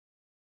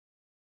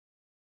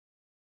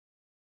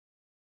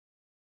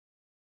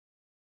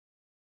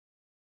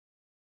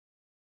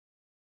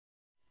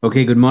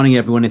Okay, good morning,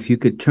 everyone. If you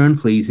could turn,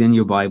 please, in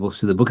your Bibles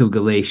to the book of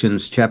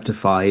Galatians, chapter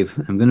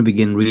 5. I'm going to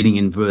begin reading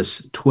in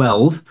verse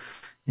 12,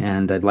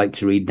 and I'd like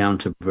to read down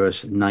to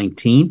verse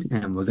 19.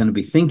 And we're going to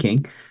be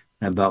thinking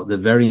about the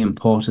very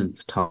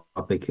important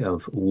topic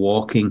of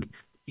walking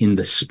in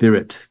the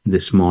Spirit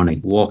this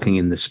morning, walking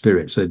in the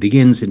Spirit. So it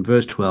begins in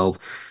verse 12,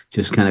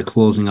 just kind of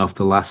closing off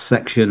the last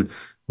section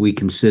we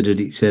considered.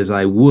 It says,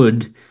 I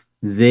would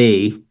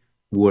they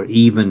were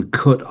even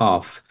cut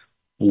off,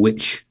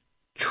 which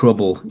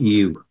trouble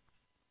you.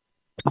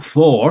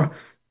 For,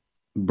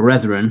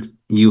 brethren,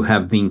 you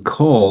have been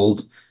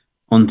called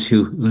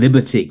unto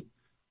liberty.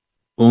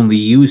 Only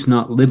use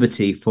not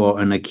liberty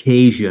for an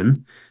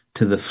occasion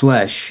to the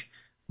flesh,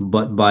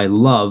 but by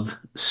love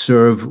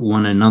serve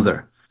one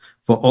another.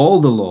 For all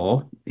the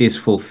law is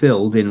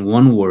fulfilled in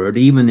one word,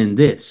 even in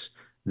this,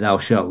 thou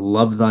shalt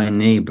love thy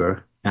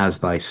neighbor as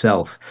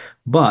thyself.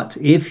 But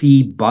if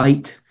ye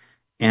bite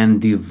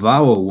and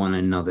devour one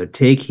another,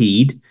 take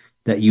heed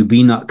that you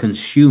be not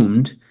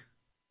consumed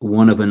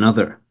one of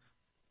another.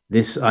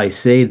 This I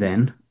say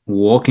then,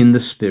 walk in the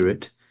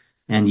Spirit,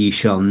 and ye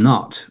shall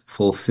not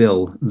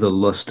fulfill the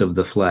lust of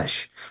the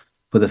flesh.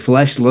 For the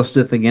flesh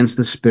lusteth against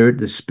the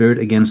Spirit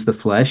against the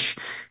flesh,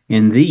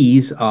 and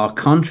these are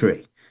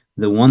contrary,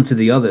 the one to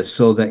the other,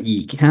 so that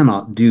ye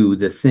cannot do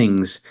the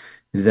things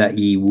that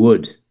ye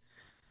would.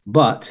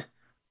 But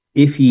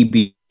if ye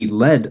be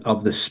led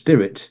of the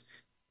Spirit,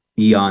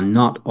 ye are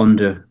not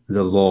under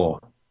the law.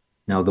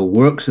 Now the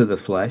works of the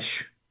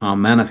flesh are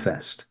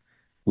manifest,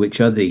 which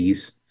are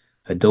these: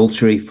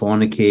 adultery,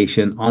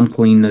 fornication,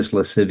 uncleanness,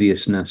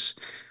 lasciviousness.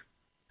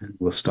 And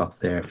we'll stop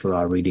there for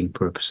our reading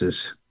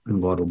purposes, and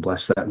God will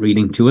bless that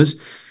reading to us.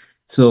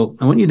 So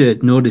I want you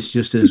to notice,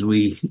 just as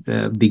we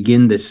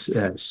begin this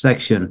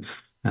section,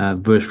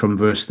 from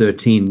verse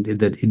 13,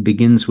 that it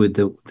begins with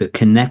the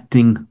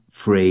connecting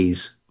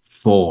phrase,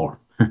 for.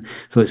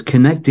 So it's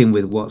connecting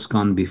with what's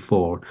gone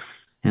before.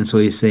 And so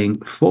he's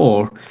saying,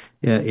 for,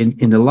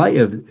 in the light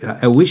of,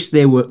 I wish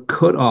they were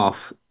cut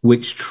off,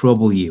 which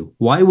trouble you.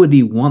 Why would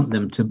he want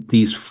them to,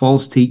 these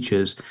false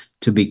teachers,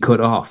 to be cut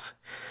off?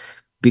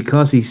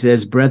 Because he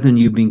says, brethren,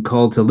 you've been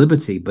called to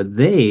liberty. But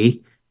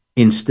they,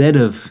 instead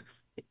of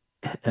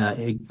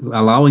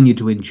allowing you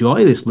to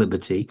enjoy this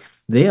liberty,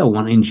 they are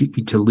wanting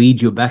to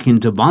lead you back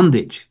into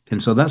bondage.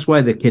 And so that's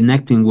why the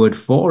connecting word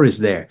for is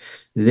there.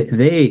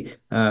 They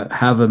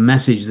have a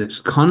message that's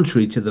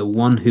contrary to the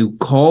one who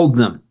called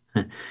them.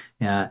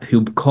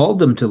 Who called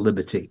them to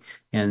liberty,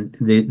 and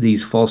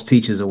these false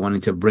teachers are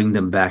wanting to bring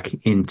them back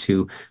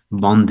into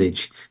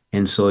bondage.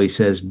 And so he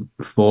says,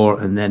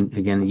 for, and then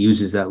again, he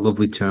uses that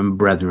lovely term,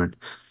 brethren.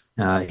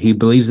 He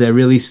believes they're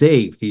really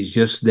saved.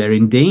 They're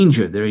in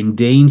danger. They're in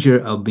danger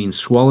of being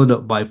swallowed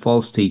up by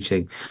false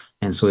teaching.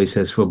 And so he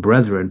says, for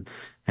brethren,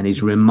 and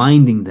he's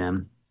reminding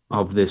them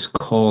of this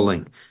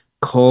calling,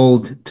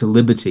 called to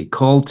liberty,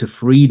 called to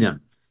freedom.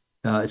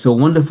 It's a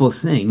wonderful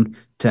thing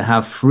to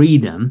have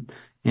freedom,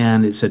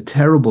 and it's a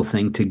terrible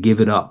thing to give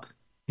it up.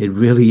 It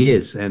really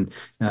is. And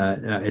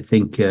I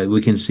think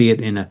we can see it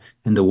in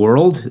the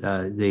world.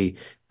 The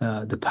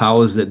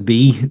powers that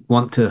be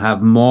want to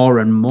have more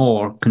and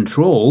more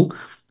control,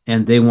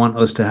 and they want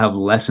us to have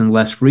less and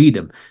less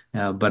freedom.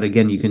 But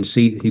again, you can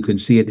see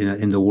it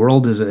in the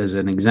world as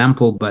an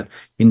example, but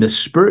in the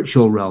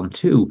spiritual realm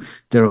too,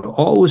 there are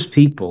always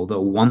people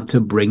that want to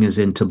bring us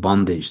into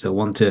bondage, that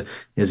want to,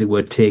 as it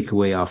were, take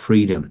away our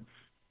freedom.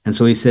 And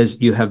so he says,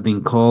 you have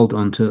been called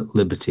unto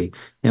liberty.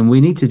 And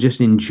we need to just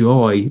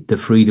enjoy the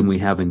freedom we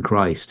have in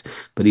Christ.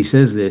 But he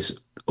says this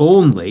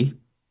only,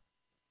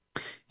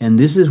 and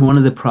this is one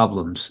of the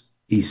problems.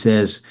 He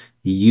says,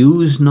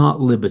 use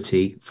not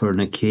liberty for an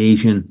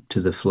occasion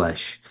to the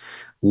flesh.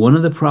 One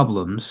of the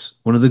problems,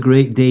 one of the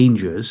great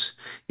dangers,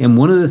 and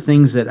one of the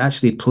things that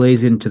actually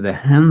plays into the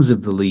hands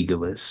of the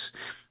legalists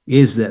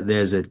is that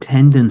there's a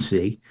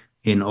tendency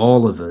in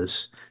all of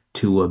us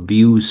to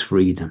abuse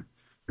freedom.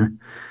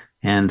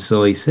 And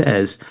so he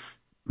says,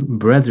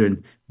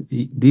 brethren,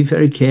 be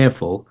very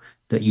careful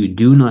that you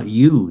do not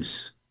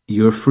use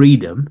your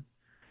freedom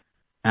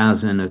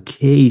as an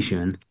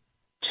occasion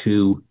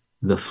to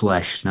the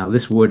flesh. Now,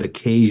 this word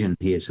occasion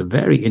here is a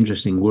very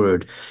interesting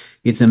word.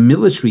 It's a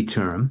military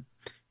term,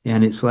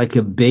 and it's like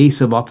a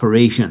base of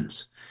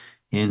operations.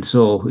 And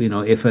so,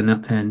 if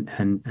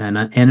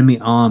an enemy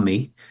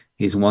army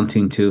is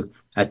wanting to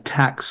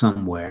attack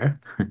somewhere,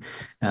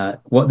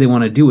 what they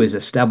want to do is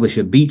establish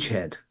a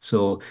beachhead.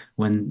 So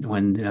when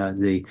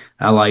the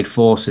Allied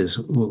forces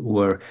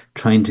were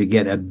trying to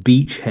get a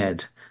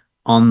beachhead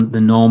on the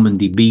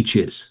Normandy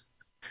beaches,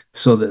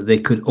 so that they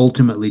could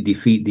ultimately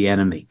defeat the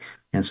enemy.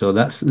 And so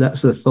that's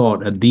the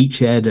thought: a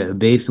beachhead, a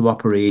base of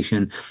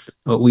operation.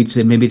 We'd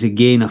say maybe to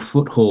gain a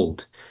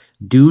foothold.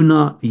 Do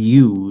not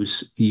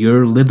use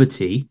your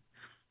liberty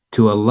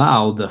to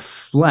allow the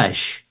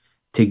flesh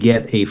to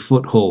get a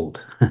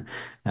foothold,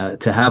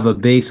 to have a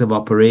base of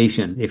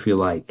operation, if you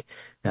like.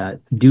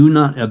 Do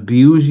not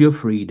abuse your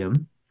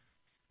freedom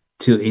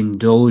to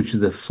indulge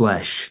the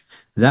flesh.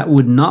 That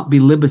would not be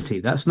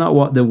liberty. That's not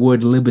what the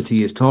word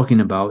liberty is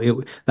talking about.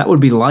 That would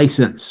be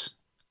license.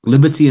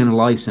 Liberty and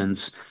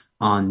license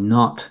are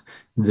not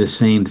the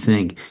same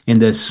thing.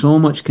 And there's so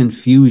much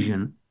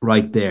confusion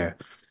right there.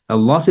 A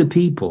lot of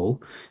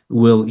people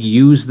will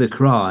use the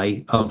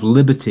cry of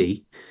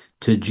liberty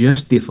to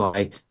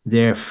justify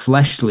their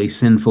fleshly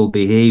sinful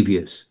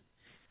behaviors.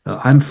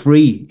 I'm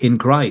free in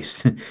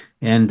Christ.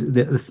 And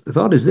the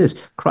thought is this: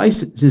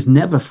 Christ has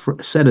never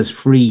set us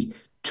free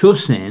to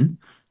sin,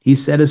 He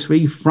set us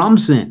free from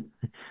sin,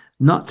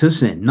 not to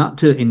sin, not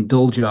to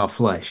indulge our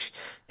flesh.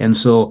 And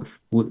so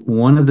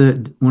one of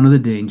the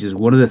dangers,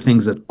 one of the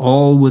things that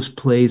always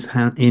plays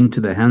into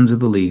the hands of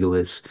the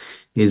legalists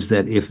is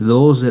that if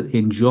those that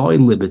enjoy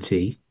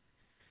liberty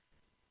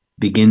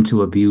begin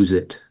to abuse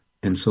it,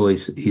 and so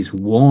he's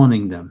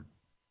warning them,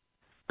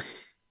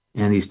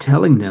 and he's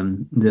telling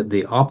them that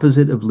the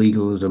opposite of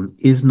legalism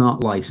is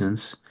not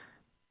license,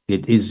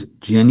 it is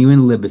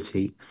genuine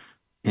liberty.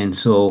 And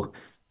so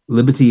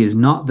liberty is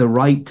not the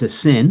right to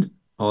sin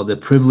or the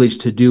privilege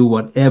to do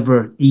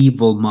whatever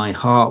evil my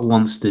heart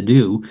wants to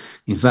do.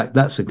 In fact,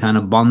 that's a kind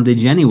of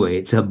bondage anyway.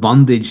 It's a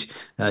bondage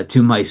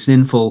to my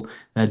sinful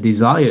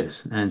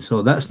desires. And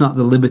so that's not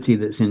the liberty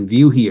that's in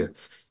view here.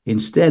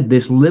 Instead,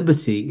 this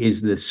liberty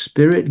is the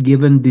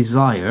spirit-given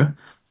desire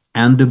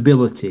and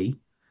ability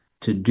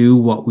to do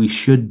what we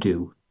should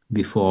do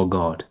before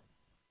God.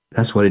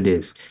 That's what it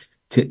is.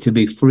 To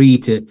be free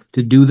to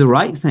do the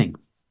right thing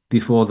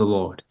before the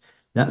Lord.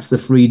 That's the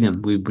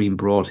freedom we've been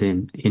brought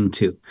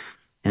into.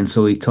 And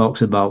so he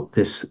talks about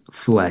this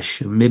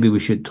flesh. Maybe we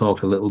should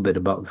talk a little bit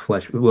about the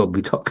flesh. We'll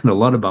be talking a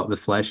lot about the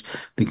flesh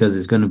because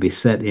it's going to be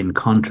set in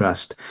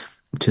contrast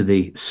to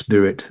the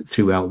spirit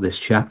throughout this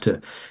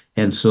chapter.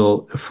 And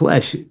so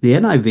flesh, the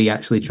NIV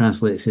actually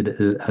translates it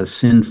as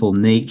sinful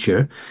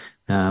nature.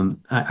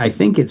 I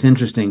think it's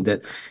interesting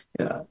that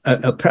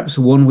perhaps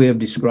one way of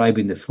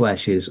describing the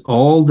flesh is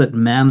all that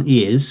man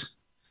is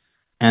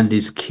and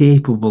is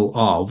capable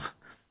of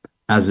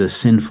as a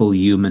sinful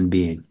human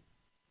being.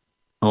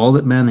 All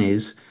that man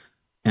is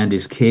and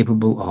is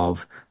capable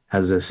of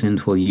as a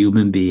sinful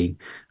human being,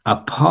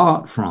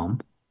 apart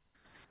from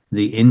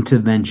the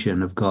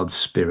intervention of God's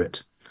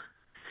Spirit.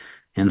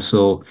 And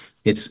so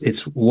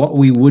it's what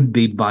we would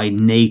be by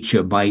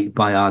nature, by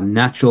our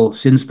natural,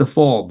 since the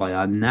fall, by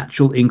our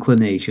natural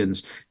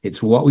inclinations.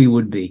 It's what we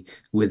would be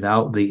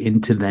without the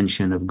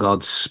intervention of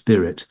God's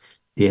Spirit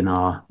in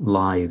our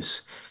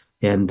lives.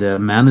 And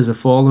man is a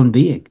fallen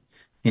being.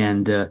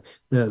 And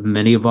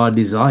many of our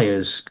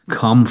desires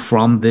come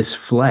from this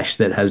flesh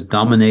that has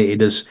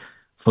dominated us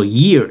for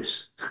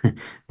years.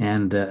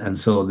 And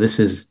so this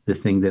is the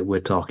thing that we're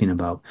talking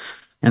about.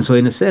 And so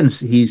in a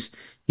sense, he's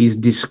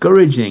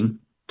discouraging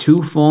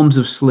two forms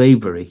of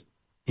slavery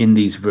in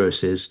these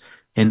verses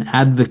and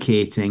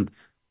advocating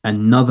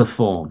another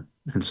form.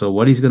 And so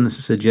what he's going to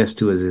suggest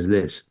to us is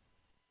this.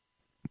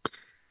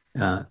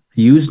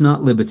 Use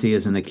not liberty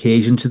as an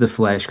occasion to the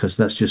flesh, because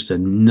that's just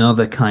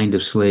another kind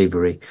of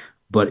slavery,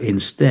 but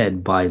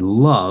instead by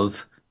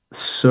love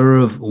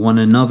serve one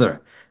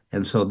another.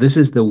 And so this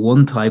is the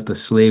one type of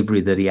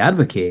slavery that he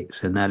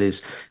advocates, and that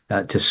is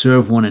to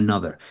serve one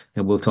another.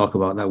 And we'll talk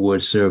about that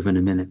word serve in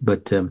a minute.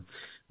 But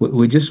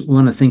we just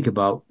want to think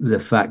about the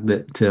fact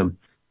that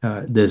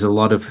there's a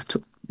lot of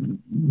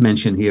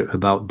mention here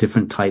about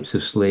different types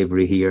of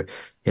slavery here.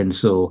 And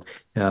so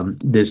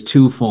there's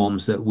two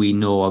forms that we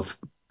know of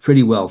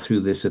pretty well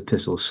through this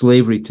epistle.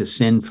 Slavery to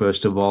sin,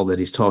 first of all, that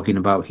he's talking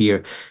about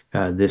here,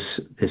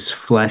 this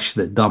flesh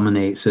that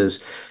dominates us.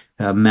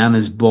 Man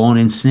is born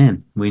in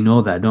sin. We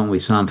know that, don't we?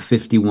 Psalm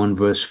 51,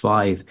 verse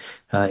 5,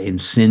 in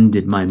sin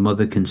did my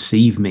mother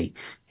conceive me.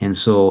 And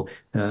so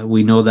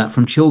we know that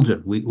from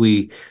children.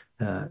 We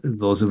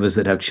those of us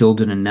that have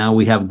children, and now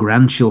we have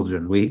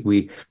grandchildren,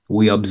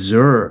 we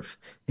observe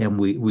and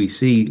we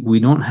see. We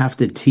don't have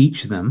to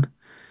teach them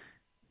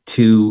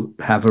to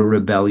have a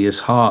rebellious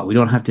heart. We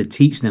don't have to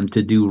teach them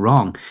to do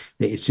wrong.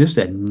 It's just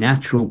a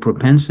natural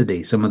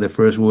propensity. Some of the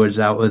first words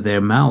out of their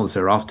mouths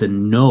are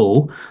often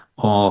no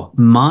or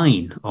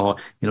mine, or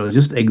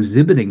just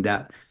exhibiting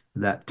that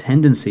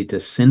tendency to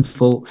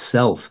sinful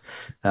self.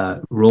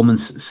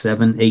 Romans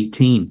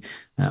 7:18,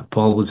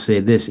 Paul would say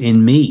this: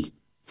 in me,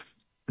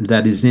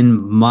 that is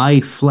in my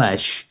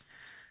flesh,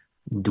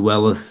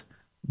 dwelleth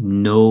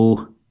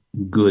no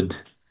good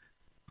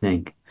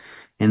thing.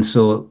 And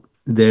so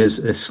there's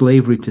a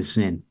slavery to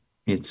sin.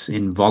 It's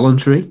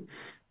involuntary.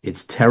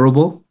 It's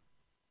terrible.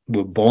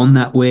 We're born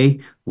that way.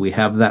 We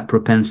have that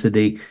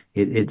propensity.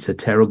 It's a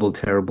terrible,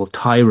 terrible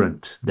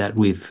tyrant that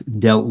we've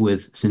dealt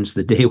with since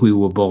the day we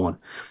were born.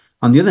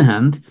 On the other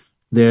hand,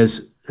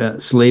 there's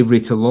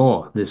slavery to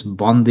law, this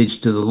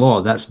bondage to the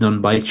law. That's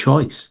done by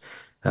choice.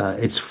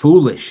 It's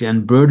foolish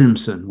and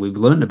burdensome. We've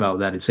learned about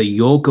that. It's a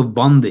yoke of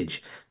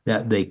bondage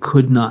that they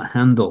could not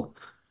handle.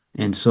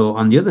 And so,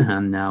 on the other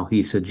hand, now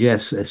he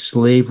suggests a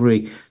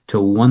slavery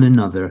to one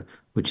another,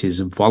 which is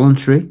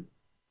voluntary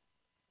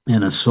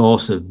and a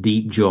source of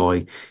deep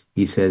joy.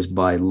 He says,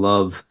 by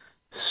love,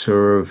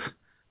 serve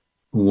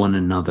one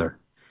another.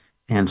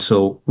 And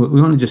so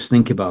we want to just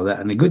think about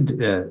that. And a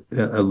good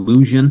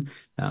allusion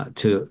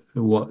to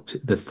what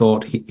the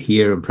thought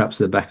here, and perhaps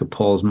the back of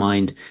Paul's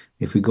mind,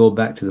 if we go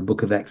back to the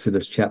book of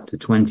Exodus, chapter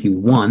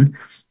 21,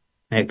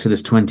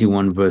 Exodus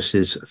 21,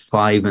 verses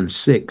 5 and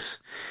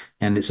 6.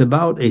 And it's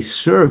about a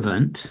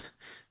servant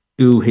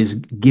who has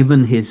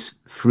given his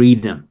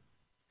freedom.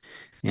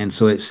 And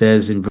so it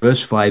says in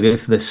verse 5,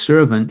 if the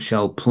servant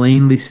shall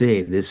plainly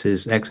say, this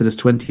is Exodus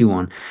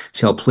 21,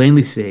 shall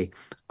plainly say,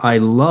 I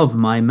love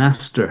my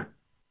master,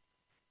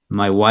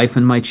 my wife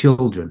and my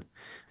children,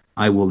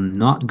 I will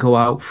not go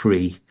out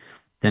free.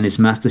 Then his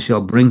master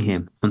shall bring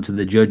him unto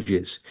the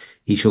judges.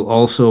 He shall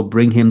also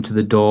bring him to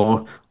the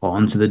door or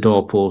unto the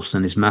doorpost,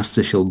 and his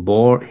master shall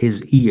bore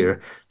his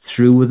ear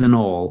through with an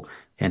awl,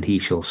 and he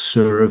shall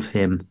serve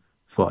him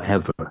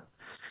forever.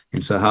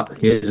 And so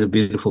here's a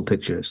beautiful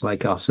picture. It's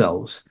like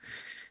ourselves.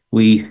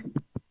 We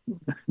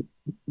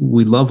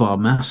love our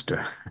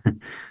master.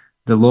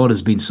 The Lord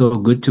has been so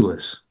good to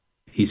us.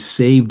 He's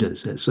saved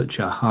us at such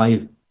a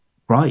high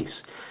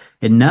price.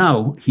 And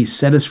now he's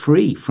set us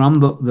free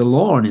from the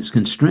law and its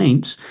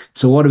constraints.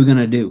 So what are we going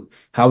to do?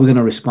 How are we going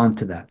to respond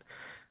to that?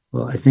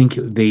 Well, I think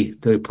it would be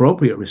the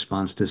appropriate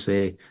response to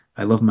say,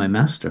 I love my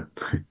master.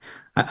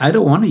 I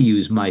don't want to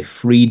use my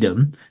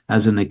freedom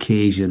as an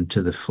occasion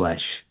to the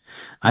flesh.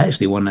 I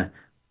actually want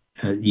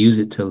to use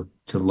it to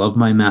love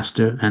my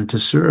master and to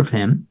serve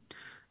him.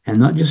 And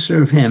not just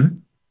serve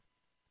him,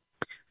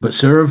 but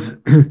serve,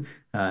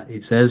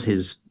 it says,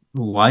 his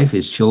wife,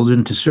 his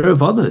children, to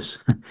serve others.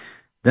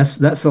 That's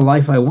the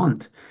life I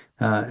want,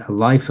 a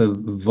life of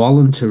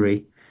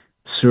voluntary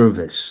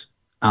service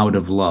out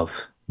of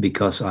love,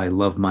 because I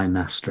love my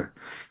master.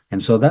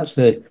 And so that's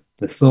the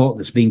thought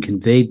that's being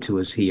conveyed to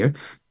us here.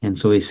 And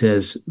so he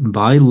says,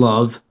 by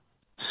love,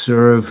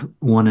 serve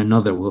one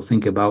another. We'll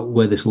think about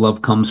where this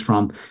love comes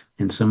from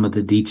and some of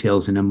the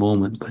details in a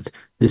moment, but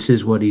this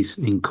is what he's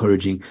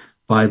encouraging.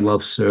 By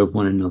love, serve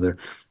one another.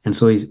 And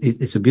so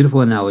it's a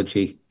beautiful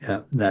analogy,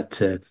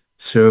 that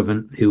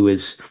servant who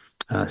is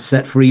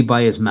set free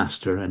by his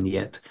master and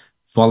yet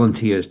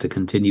volunteers to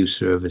continue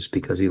service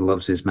because he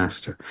loves his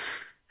master.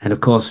 And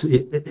of course,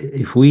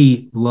 if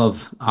we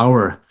love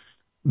our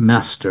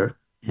master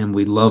and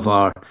we love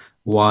our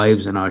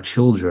wives and our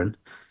children,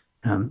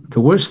 the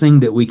worst thing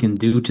that we can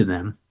do to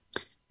them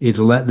is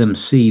let them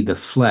see the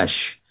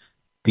flesh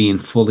being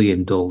fully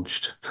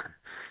indulged.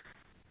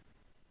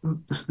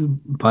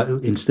 But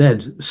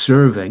instead,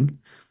 serving,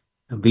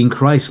 being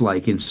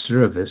Christ-like in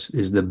service,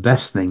 is the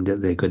best thing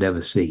that they could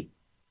ever see.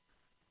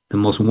 The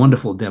most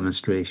wonderful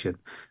demonstration.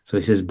 So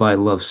he says, by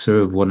love,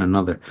 serve one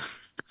another.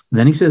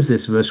 Then he says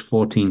this, verse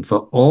 14,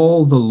 for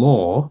all the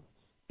law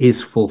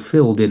is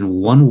fulfilled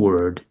in one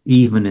word,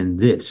 even in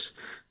this,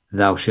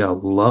 thou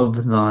shalt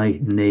love thy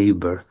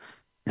neighbor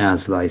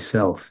as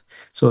thyself.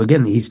 So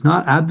again, he's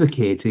not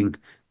advocating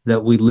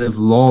that we live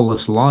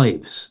lawless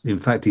lives. In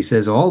fact, he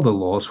says all the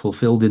laws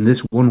fulfilled in this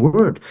one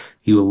word.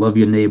 You will love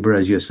your neighbor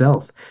as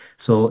yourself.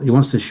 So he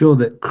wants to show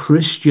that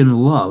Christian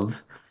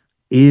love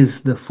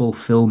is the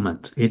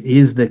fulfillment. It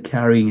is the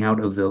carrying out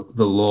of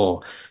the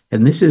law.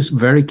 And this is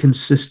very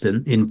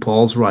consistent in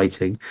Paul's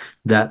writing,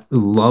 that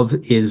love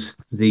is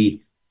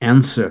the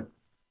answer.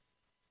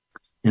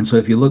 And so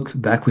if you look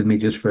back with me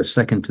just for a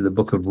second to the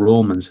book of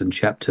Romans in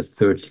chapter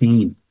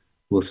 13,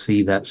 we'll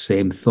see that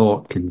same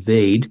thought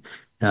conveyed.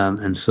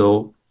 And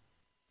so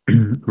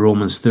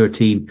Romans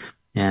 13,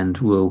 and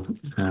we'll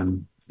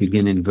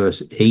begin in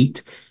verse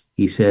 8.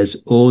 He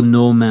says, owe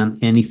no man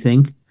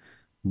anything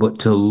but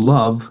to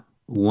love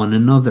one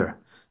another,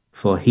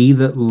 for he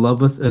that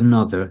loveth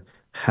another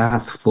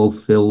hath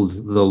fulfilled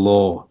the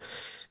law.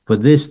 For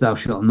this, thou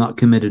shalt not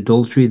commit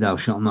adultery, thou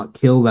shalt not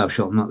kill, thou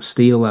shalt not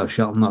steal, thou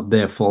shalt not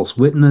bear false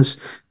witness,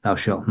 thou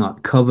shalt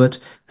not covet.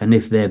 And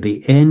if there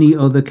be any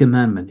other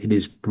commandment, it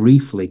is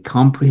briefly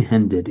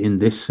comprehended in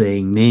this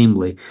saying,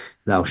 namely,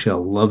 thou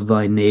shalt love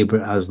thy neighbor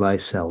as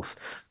thyself.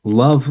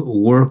 Love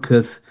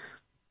worketh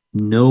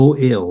no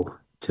ill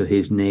to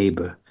his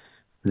neighbor.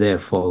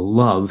 Therefore,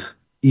 love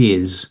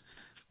is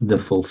the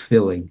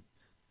fulfilling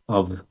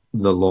of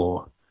the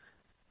law.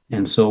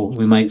 And so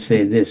we might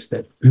say this,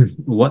 that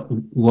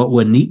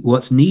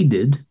what's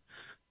needed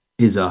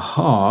is a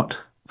heart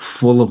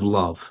full of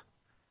love.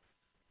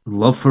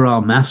 Love for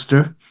our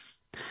master,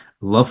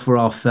 love for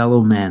our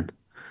fellow men.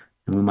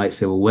 And we might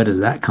say, well, where does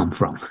that come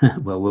from?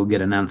 Well, we'll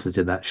get an answer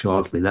to that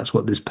shortly. That's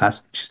what this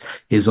passage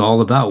is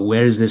all about.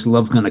 Where is this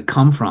love going to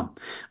come from?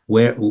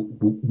 Where's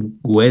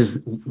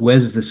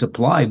the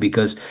supply?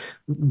 Because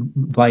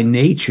by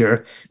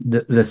nature,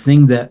 the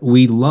thing that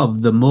we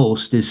love the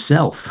most is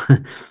self.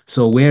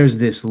 So where's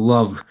this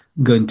love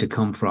going to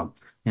come from?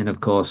 And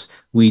of course,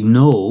 we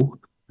know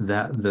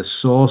that the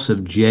source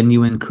of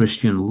genuine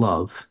Christian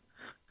love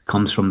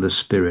comes from the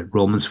Spirit.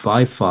 Romans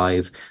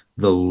 5:5,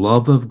 the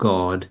love of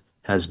God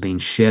has been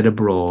shed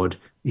abroad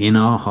in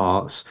our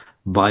hearts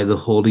by the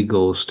Holy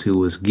Ghost who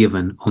was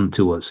given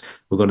unto us.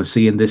 We're going to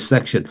see in this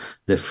section,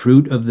 the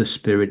fruit of the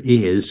Spirit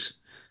is,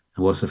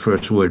 what's the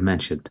first word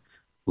mentioned?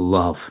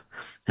 Love.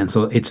 And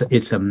so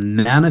it's a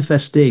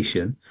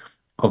manifestation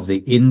of the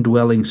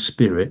indwelling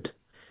Spirit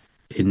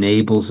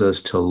enables us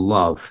to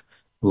love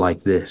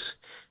like this.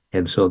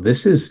 And so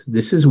this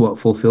is what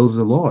fulfills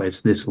the law.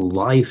 It's this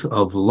life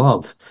of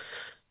love.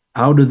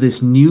 Out of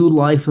this new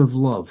life of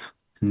love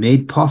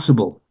made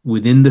possible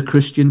within the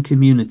Christian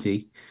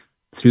community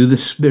through the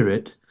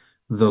Spirit,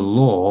 the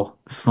law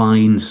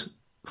finds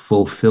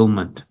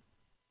fulfillment.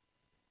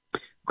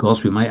 Of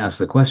course, we might ask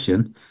the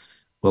question,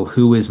 well,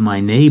 who is my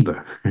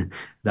neighbor?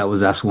 That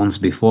was asked once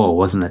before,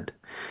 wasn't it?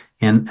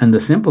 And the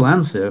simple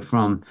answer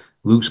from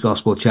Luke's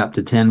Gospel,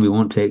 chapter 10, we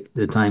won't take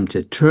the time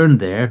to turn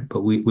there,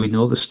 but we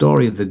know the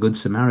story of the Good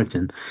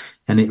Samaritan.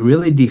 And it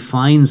really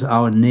defines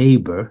our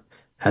neighbor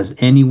as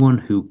anyone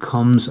who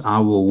comes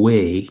our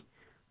way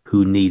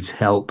who needs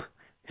help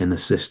and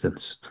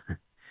assistance.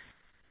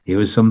 Here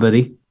was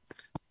somebody,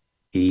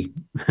 he,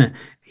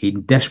 he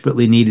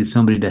desperately needed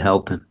somebody to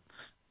help him.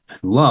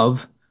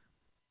 Love,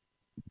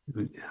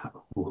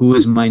 who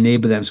is my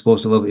neighbor that I'm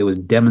supposed to love? It was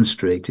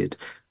demonstrated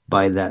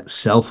by that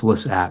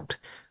selfless act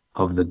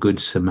of the Good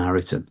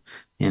Samaritan.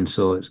 And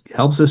so it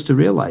helps us to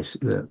realize,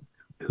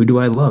 who do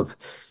I love?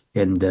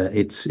 And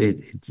it's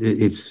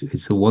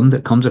the one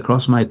that comes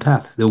across my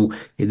path.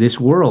 This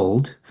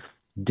world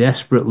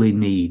desperately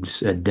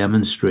needs a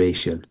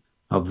demonstration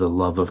of the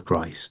love of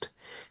Christ.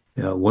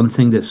 One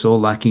thing that's so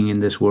lacking in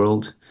this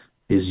world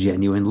is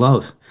genuine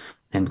love.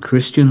 And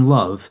Christian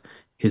love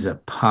is a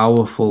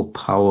powerful,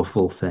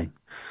 powerful thing.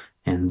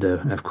 And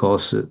of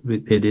course,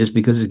 it is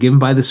because it's given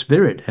by the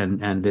Spirit.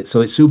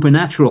 So it's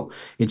supernatural.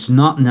 It's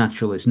not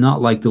natural. It's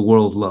not like the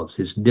world loves.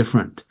 It's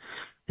different.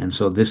 And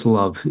so this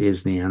love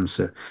is the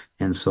answer.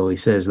 And so he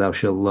says, thou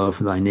shalt love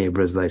thy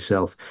neighbor as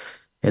thyself.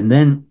 And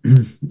then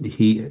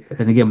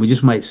and again, we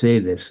just might say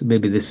this,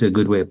 maybe this is a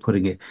good way of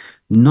putting it,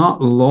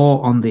 not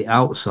law on the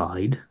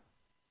outside,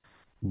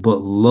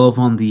 but love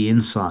on the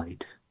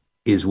inside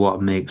is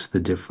what makes the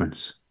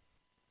difference.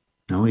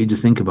 I want you to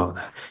think about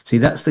that. See,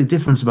 that's the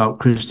difference about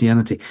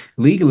Christianity.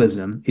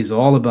 Legalism is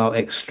all about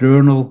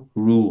external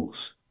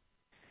rules.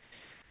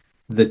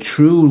 The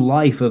true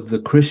life of the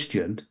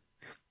Christian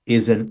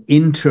is an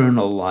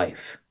internal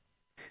life,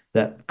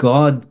 that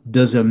God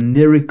does a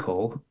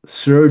miracle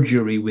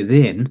surgery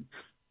within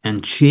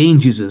and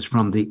changes us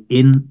from the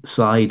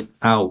inside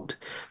out.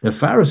 The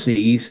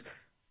Pharisees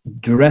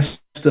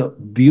dressed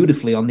up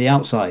beautifully on the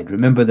outside.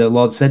 Remember, the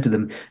Lord said to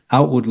them,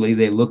 outwardly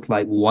they looked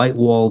like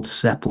white-walled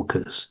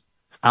sepulchres.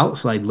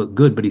 Outside looked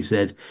good, but he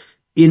said,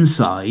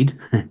 inside,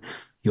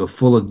 you're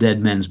full of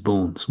dead men's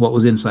bones. What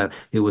was inside?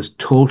 It was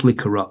totally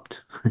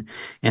corrupt.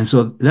 And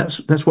so that's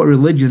what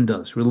religion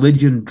does.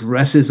 Religion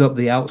dresses up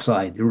the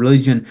outside.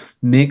 Religion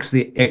makes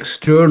the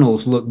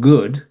externals look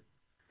good,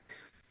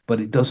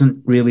 but it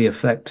doesn't really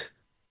affect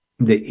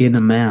the inner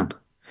man.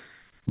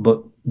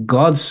 But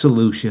God's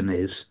solution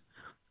is,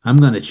 I'm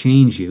going to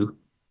change you.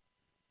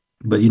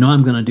 But you know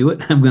I'm going to do it?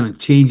 I'm going to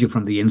change you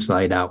from the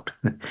inside out.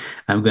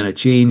 I'm going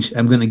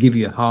to give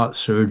you a heart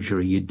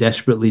surgery. You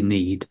desperately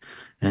need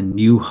a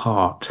new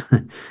heart,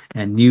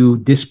 a new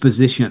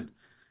disposition.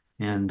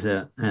 And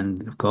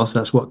of course,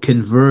 that's what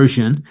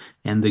conversion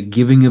and the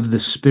giving of the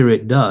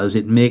Spirit does.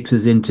 It makes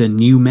us into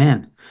new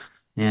men.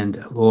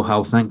 And oh,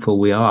 how thankful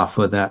we are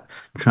for that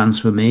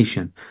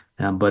transformation.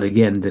 But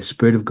again, the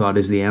Spirit of God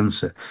is the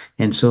answer.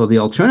 And so the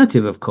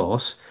alternative, of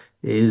course,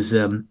 is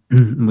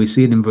we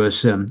see it in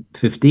verse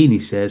 15. He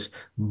says,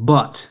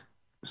 but.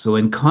 So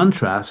in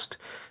contrast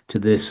to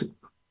this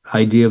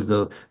idea of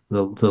the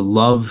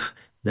love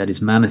that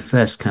is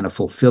manifest, kind of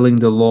fulfilling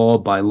the law,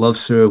 by love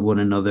serve one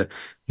another,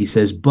 he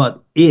says,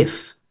 but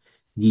if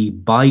ye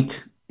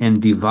bite and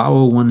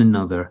devour one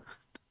another,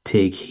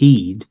 take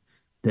heed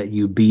that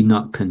you be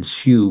not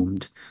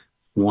consumed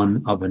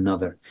one of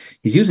another.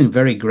 He's using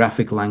very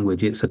graphic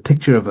language. It's a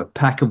picture of a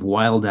pack of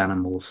wild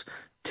animals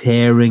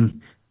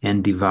tearing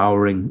and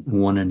devouring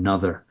one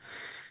another.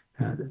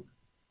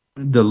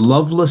 The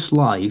loveless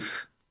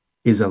life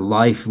is a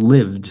life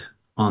lived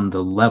on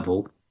the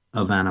level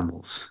of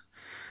animals,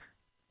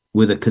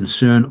 with a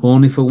concern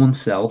only for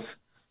oneself,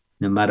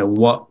 no matter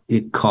what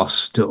it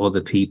costs to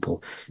other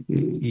people.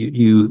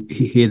 You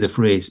hear the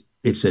phrase,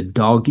 it's a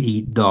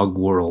dog-eat-dog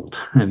world.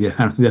 Have you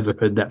ever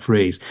heard that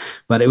phrase?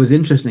 But it was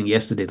interesting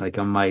yesterday, like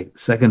on my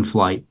second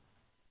flight,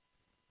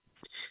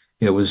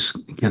 it was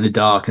kind of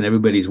dark and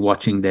everybody's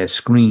watching their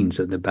screens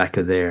at the back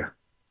of their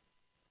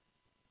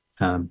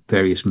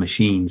various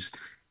machines.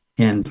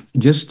 And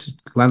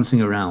just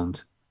glancing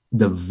around,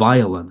 the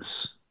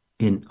violence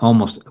in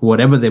almost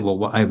whatever they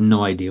were, I have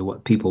no idea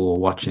what people were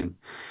watching.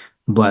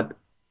 But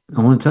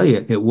I want to tell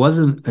you, it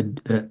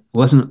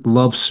wasn't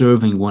love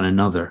serving one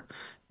another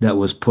that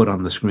was put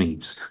on the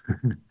screens.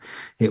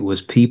 It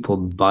was people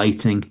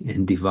biting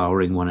and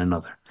devouring one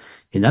another.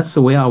 And that's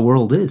the way our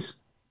world is.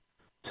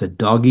 It's a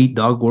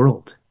dog-eat-dog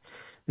world.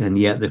 And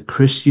yet the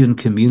Christian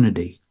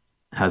community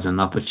has an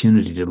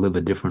opportunity to live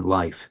a different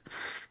life.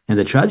 And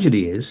the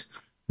tragedy is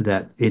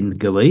that in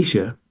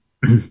Galatia,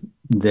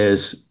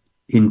 there's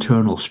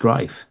internal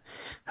strife.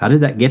 How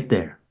did that get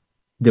there?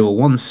 They were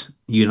once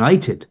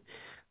united,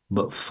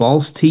 but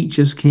false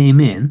teachers came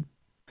in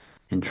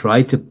and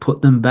tried to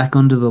put them back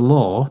under the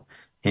law.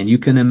 And you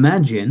can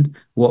imagine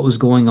what was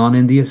going on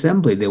in the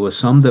assembly. There were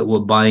some that were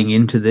buying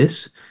into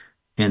this,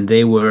 and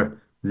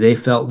they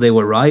felt they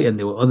were right, and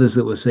there were others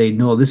that were saying,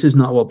 no, this is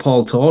not what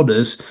Paul taught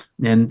us,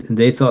 and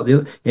they thought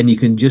and you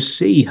can just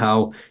see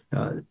how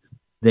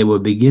they were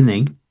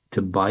beginning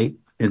to bite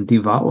and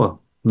devour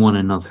one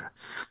another.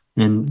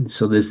 And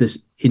so there's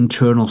this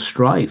internal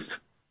strife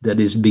that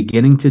is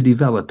beginning to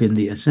develop in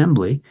the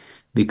assembly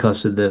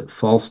because of the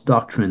false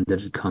doctrine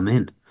that had come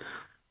in.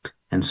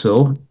 And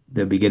so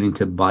they're beginning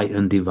to bite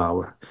and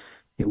devour.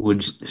 It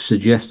would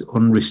suggest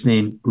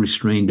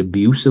unrestrained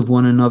abuse of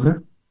one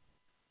another,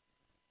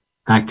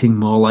 acting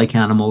more like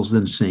animals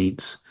than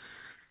saints.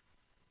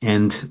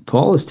 And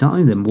Paul is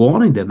telling them,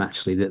 warning them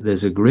actually, that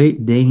there's a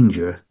great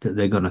danger that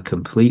they're going to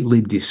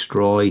completely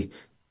destroy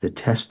the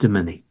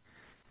testimony.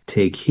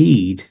 Take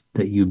heed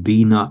that you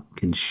be not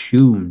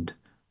consumed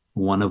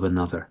one of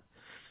another.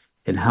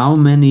 And how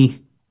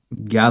many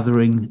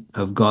gatherings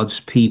of God's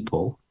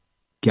people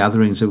have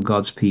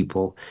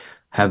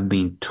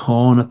been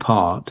torn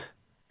apart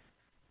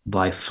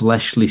by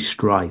fleshly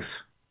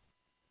strife?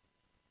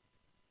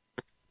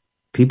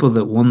 People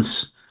that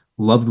once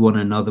loved one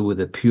another with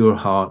a pure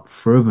heart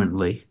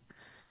fervently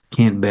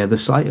can't bear the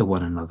sight of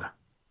one another.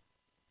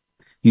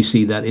 You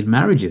see that in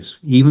marriages,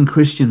 even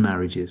Christian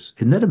marriages.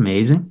 Isn't that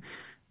amazing?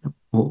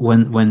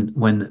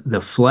 When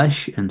the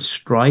flesh and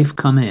strife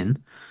come in,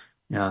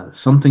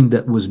 something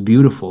that was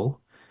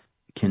beautiful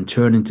can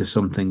turn into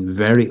something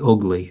very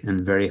ugly and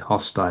very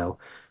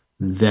hostile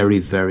very,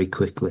 very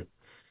quickly.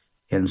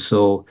 And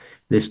so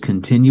this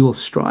continual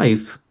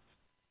strife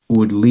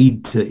would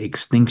lead to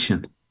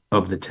extinction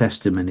of the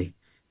testimony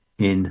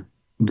in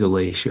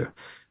Galatia.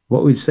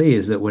 What we'd say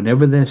is that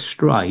whenever there's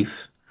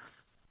strife,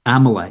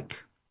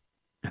 Amalek,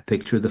 a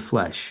picture of the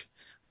flesh,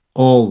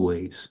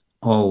 always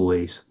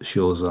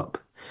shows up.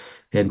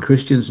 And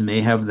Christians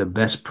may have the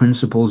best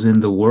principles in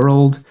the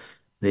world.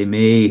 They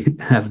may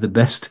have the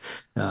best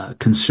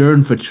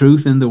concern for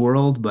truth in the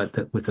world,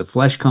 but with the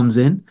flesh comes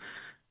in,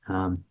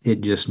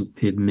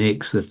 it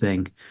makes the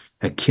thing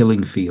a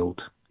killing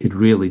field. It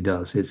really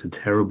does. It's a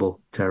terrible,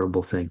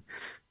 terrible thing.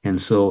 And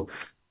so,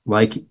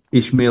 like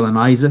Ishmael and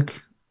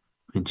Isaac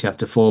in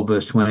chapter 4,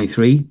 verse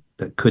 23,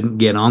 that couldn't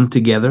get on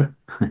together,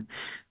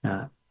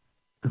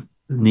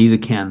 neither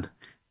can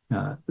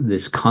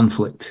this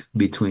conflict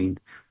between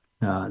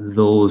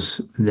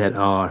those that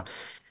are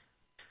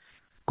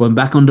going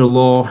back under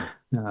law,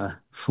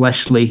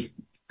 fleshly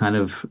kind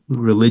of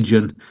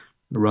religion,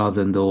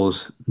 rather than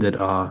those that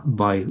are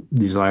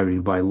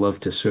desiring by love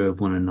to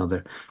serve one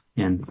another,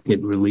 and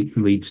it really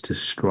leads to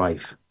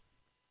strife.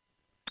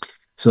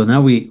 So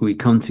now we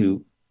come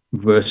to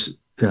verse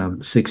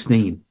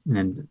 16,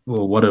 and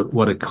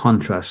what a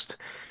contrast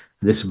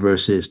this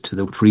verse is to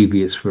the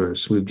previous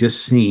verse. We've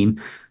just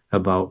seen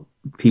about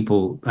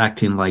people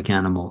acting like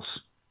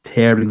animals,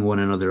 tearing one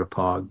another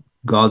apart,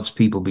 God's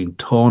people being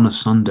torn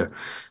asunder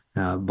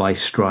by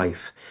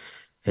strife.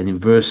 And in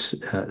verse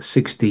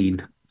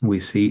 16, we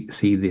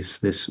see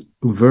this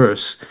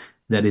verse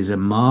that is a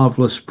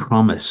marvelous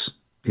promise.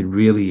 It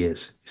really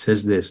is. It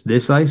says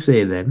this I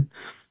say then,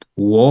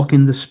 walk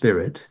in the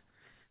Spirit,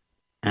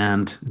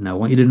 and now I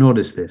want you to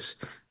notice this,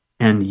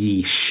 and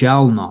ye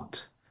shall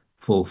not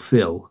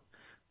fulfill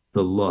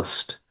the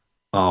lust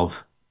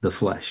of the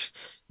flesh.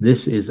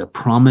 This is a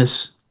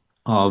promise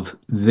of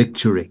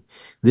victory.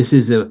 This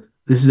is a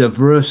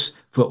verse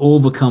for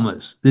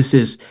overcomers. This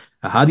is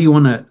how do you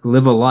want to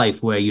live a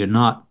life where you're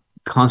not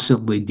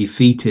constantly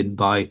defeated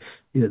by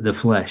the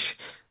flesh?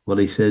 Well,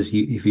 he says,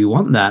 if you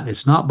want that,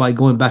 it's not by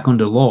going back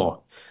under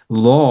law.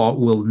 Law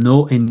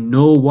will in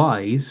no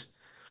wise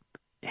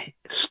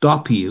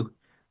stop you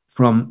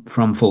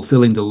from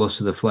fulfilling the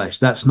lust of the flesh.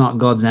 That's not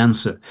God's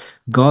answer.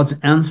 God's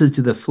answer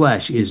to the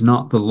flesh is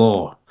not the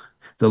law.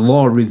 The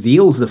law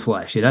reveals the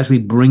flesh. It actually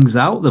brings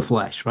out the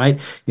flesh, right?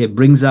 It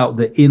brings out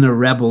the inner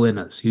rebel in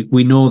us.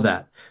 We know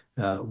that.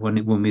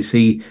 When we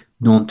see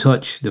don't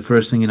touch, the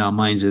first thing in our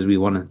minds is we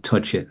want to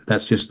touch it.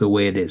 That's just the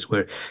way it is.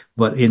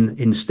 But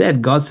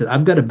instead, God said,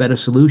 I've got a better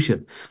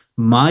solution.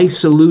 My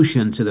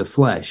solution to the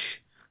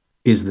flesh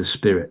is the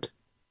Spirit.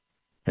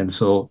 And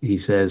so he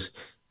says,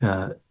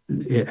 and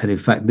in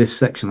fact, this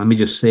section, let me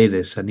just say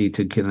this. I need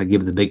to kind of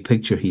give the big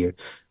picture here.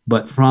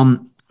 But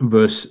from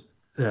verse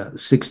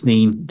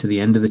 16 to the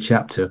end of the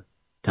chapter,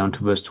 down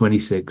to verse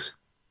 26,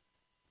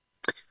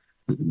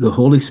 the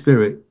Holy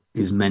Spirit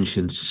is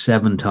mentioned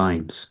 7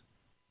 times.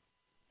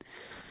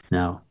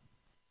 Now,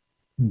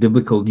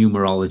 biblical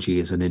numerology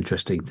is an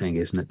interesting thing,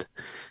 isn't it?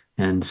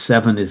 And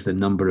 7 is the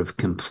number of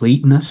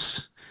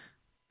completeness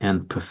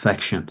and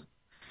perfection.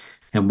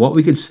 And what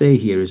we could say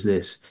here is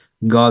this: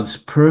 God's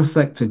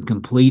perfect and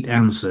complete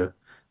answer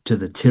to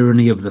the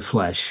tyranny of the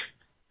flesh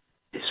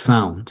is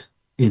found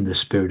in the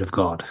Spirit of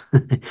God.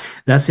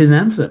 That's his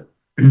answer.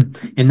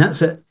 And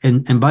that's it.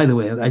 And by the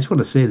way, I just want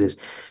to say this.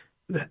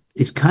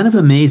 It's kind of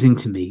amazing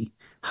to me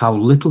how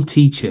little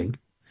teaching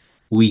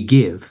we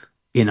give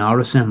in our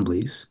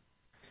assemblies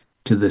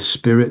to the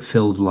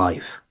Spirit-filled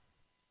life.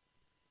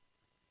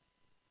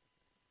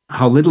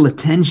 how little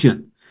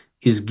attention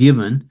is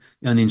given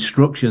and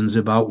instructions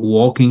about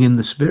walking in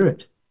the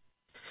Spirit.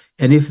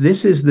 And if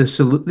this is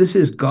this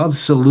is God's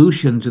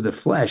solution to the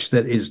flesh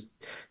that is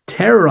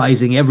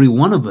terrorizing every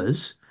one of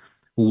us,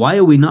 why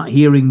are we not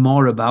hearing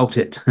more about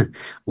it?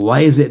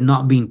 Why is it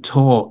not being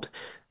taught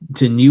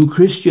to new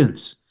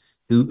Christians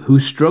who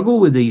struggle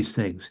with these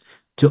things,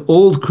 to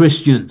old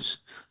Christians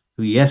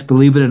who, yes,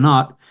 believe it or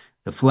not,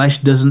 the flesh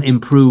doesn't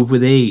improve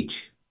with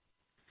age,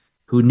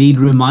 who need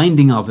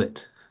reminding of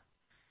it?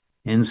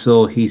 And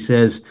so he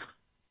says,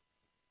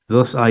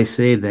 thus I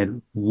say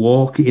then,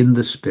 walk in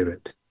the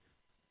Spirit.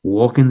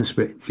 Walk in the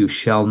Spirit, you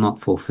shall not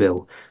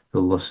fulfill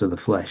the lusts of the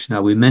flesh.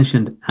 Now, we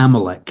mentioned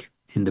Amalek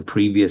in the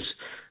previous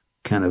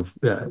kind of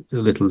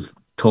little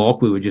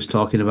talk we were just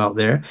talking about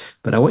there,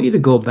 but I want you to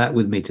go back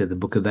with me to the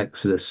book of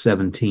Exodus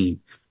 17,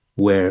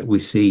 where we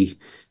see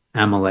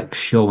Amalek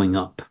showing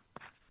up.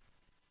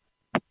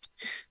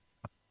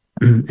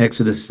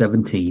 Exodus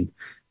 17,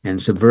 and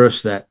it's a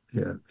verse that,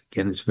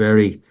 again, it's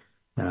very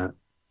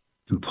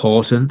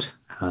important.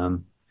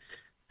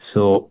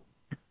 So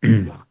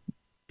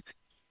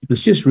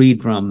let's just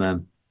read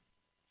from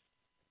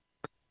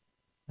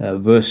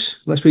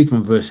let's read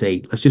from verse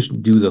 8. Let's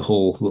just do the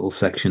whole little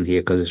section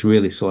here because it's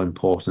really so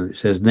important. It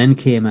says, then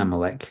came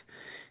Amalek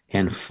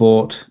and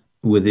fought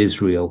with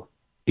Israel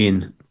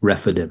in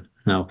Rephidim.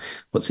 Now,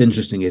 what's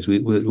interesting is we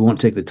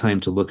won't take the time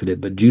to look at it,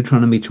 but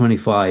Deuteronomy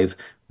 25,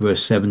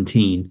 verse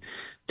 17,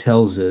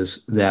 tells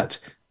us that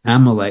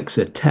Amalek's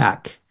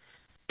attack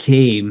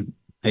came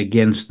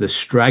against the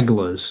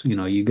stragglers. You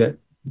know, you got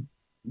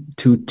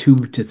 2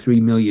 to 3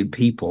 million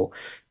people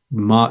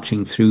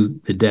marching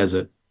through the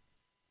desert.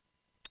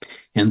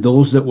 And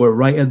those that were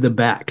right at the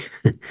back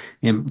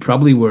and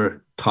probably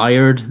were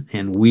tired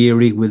and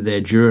weary with their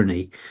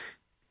journey,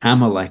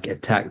 Amalek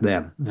attacked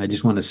them. I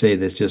just want to say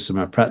this just from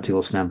a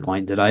practical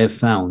standpoint, that I have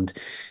found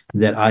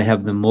that I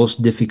have the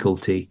most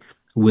difficulty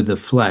with the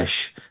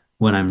flesh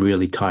when I'm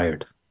really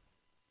tired.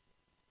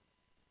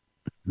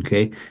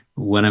 Okay?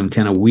 When I'm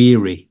kind of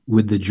weary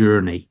with the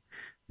journey,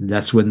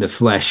 that's when the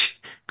flesh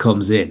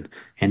comes in.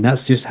 And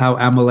that's just how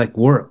Amalek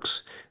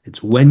works.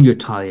 It's when you're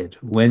tired,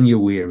 when you're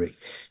weary.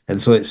 And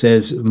so it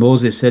says,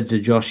 Moses said to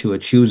Joshua,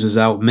 choose us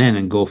out men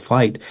and go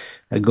fight.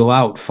 Go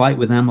out, fight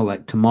with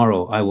Amalek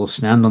tomorrow. I will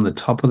stand on the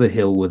top of the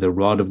hill with the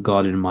rod of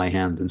God in my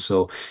hand. And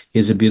so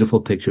here's a beautiful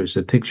picture. It's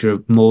a picture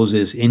of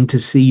Moses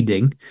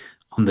interceding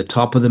on the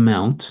top of the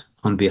mount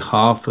on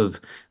behalf of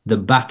the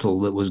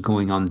battle that was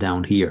going on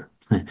down here,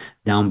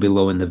 down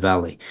below in the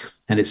valley.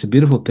 And it's a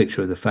beautiful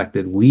picture of the fact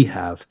that we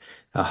have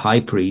a high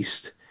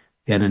priest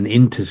and an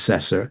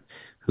intercessor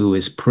who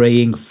is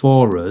praying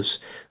for us,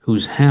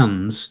 whose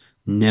hands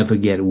never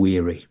get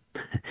weary.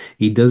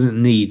 He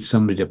doesn't need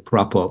somebody to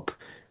prop up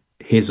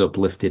his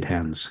uplifted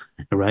hands,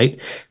 right?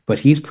 But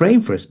he's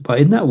praying for us. But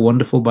isn't that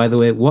wonderful, by the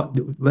way?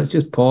 Let's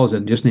just pause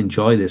and just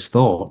enjoy this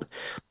thought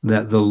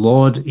that the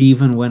Lord,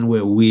 even when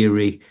we're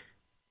weary,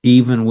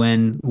 even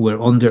when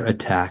we're under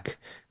attack,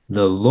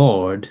 the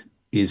Lord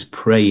is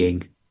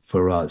praying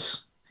for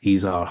us.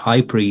 He's our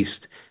high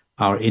priest,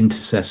 our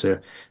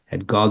intercessor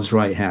at God's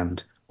right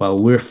hand, while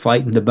we're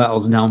fighting the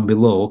battles down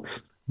below.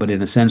 But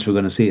in a sense, we're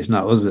going to see it's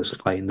not us that's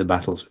fighting the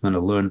battles. We're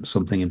going to learn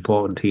something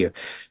important here.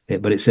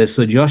 But it says,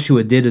 so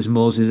Joshua did as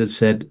Moses had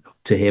said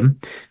to him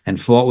and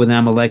fought with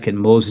Amalek, and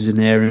Moses and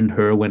Aaron and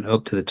Hur went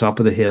up to the top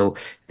of the hill.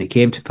 And it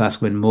came to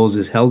pass when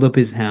Moses held up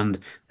his hand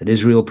that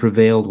Israel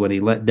prevailed. When he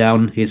let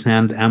down his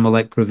hand,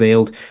 Amalek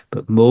prevailed.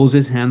 But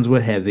Moses' hands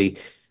were heavy.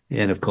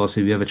 And of course,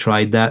 have you ever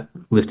tried that,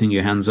 lifting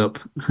your hands up?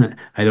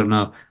 I don't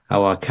know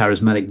how our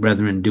charismatic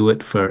brethren do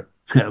it for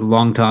a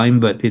long time,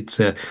 but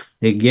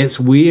it gets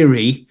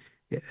weary.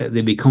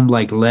 They become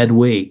like lead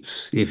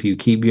weights if you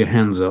keep your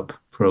hands up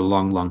for a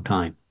long, long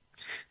time.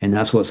 And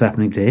that's what's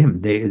happening to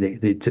him.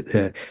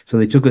 So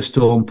they took a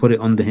stone, put it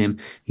under him.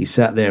 He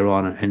sat there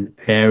on it, and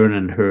Aaron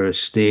and Hur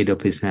stayed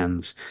up his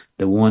hands,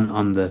 the one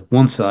on the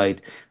one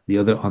side, the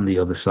other on the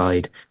other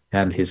side,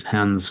 and his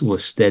hands were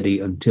steady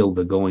until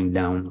the going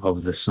down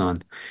of the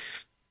sun.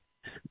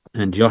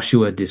 And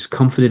Joshua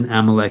discomfited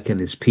Amalek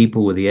and his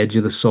people with the edge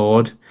of the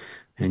sword.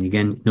 And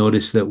again,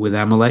 notice that with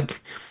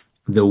Amalek,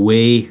 the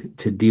way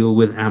to deal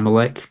with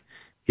Amalek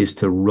is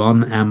to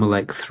run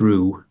Amalek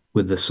through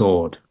with the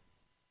sword.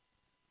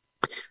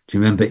 Do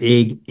you remember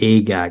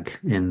Agag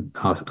in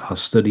our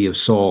study of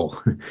Saul?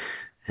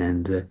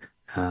 And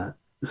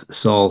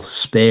Saul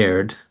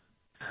spared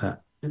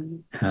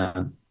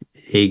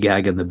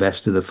Agag and the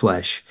best of the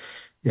flesh,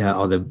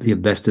 or the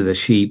best of the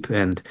sheep,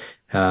 and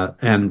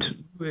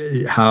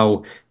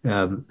how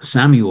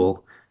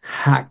Samuel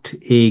hacked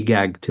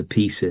Agag to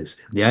pieces.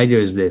 The idea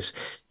is this: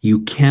 you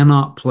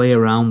cannot play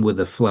around with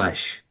the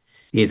flesh.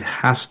 It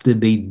has to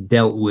be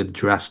dealt with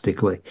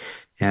drastically.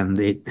 and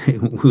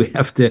we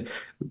have to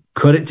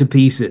cut it to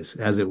pieces,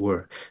 as it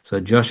were.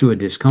 So Joshua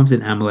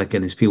discomfited Amalek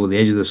and his people with the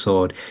edge of the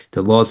sword.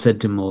 The Lord said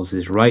to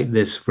Moses, write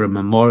this for a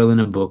memorial in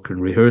a book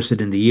and rehearse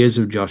it in the ears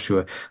of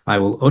Joshua. I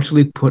will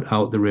utterly put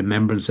out the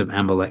remembrance of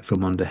Amalek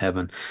from under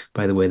heaven.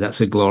 By the way,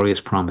 that's a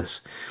glorious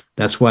promise.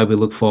 That's why we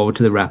look forward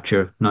to the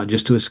rapture, not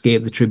just to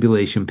escape the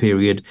tribulation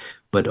period,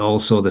 but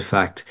also the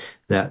fact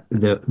that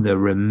the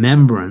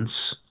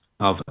remembrance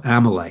of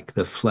Amalek,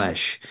 the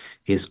flesh,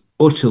 is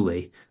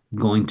utterly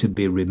going to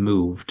be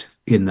removed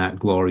in that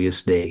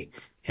glorious day.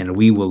 And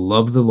we will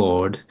love the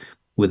Lord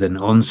with an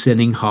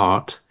unsinning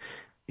heart,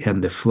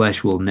 and the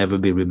flesh will never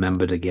be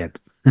remembered again.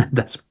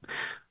 That's,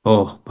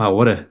 oh wow,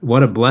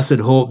 what a blessed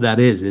hope that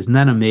is. Isn't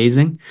that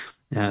amazing?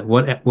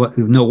 What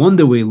no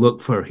wonder we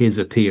look for his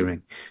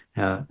appearing.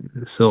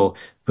 So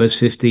verse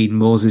 15,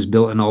 Moses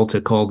built an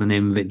altar, called the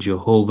name of it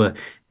Jehovah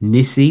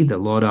Nissi, the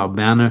Lord our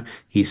banner.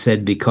 He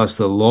said, because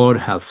the Lord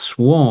hath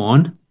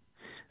sworn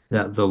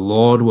that the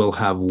Lord will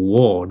have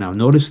war. Now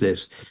notice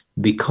this,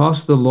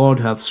 because the Lord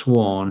hath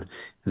sworn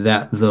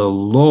that the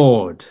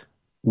Lord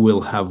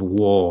will have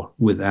war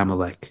with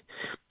Amalek.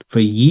 For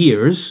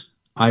years,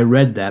 I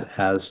read that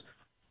as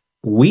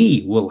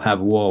we will have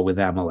war with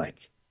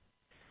Amalek,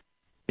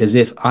 as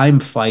if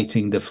I'm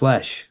fighting the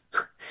flesh.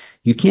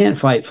 You can't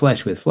fight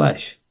flesh with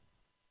flesh.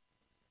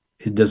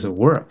 It doesn't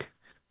work.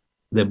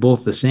 They're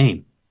both the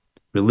same.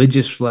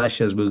 Religious flesh,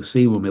 as we'll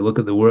see when we look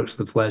at the works of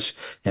the flesh,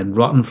 and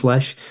rotten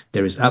flesh,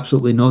 there is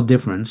absolutely no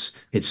difference.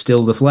 It's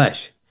still the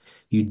flesh.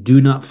 You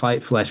do not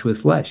fight flesh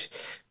with flesh.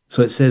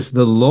 So it says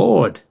the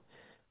Lord,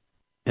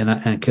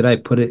 and could I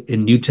put it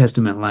in New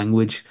Testament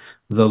language?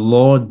 The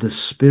Lord, the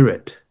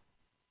Spirit,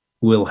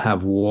 will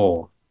have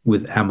war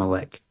with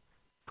Amalek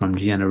from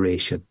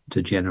generation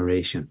to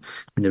generation.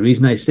 And the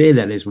reason I say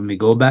that is when we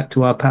go back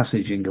to our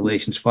passage in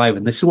Galatians 5,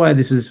 and this is why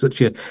this is such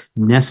a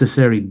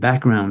necessary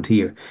background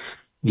here.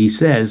 He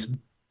says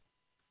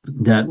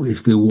that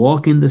if we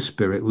walk in the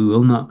Spirit, we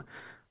will not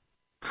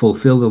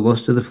fulfill the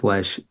lust of the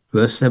flesh.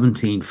 Verse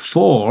 17,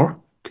 for,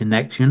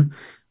 connection,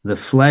 the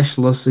flesh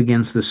lusts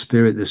against the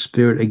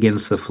Spirit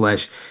against the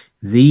flesh.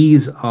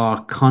 These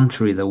are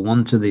contrary the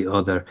one to the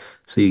other,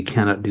 so you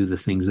cannot do the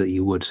things that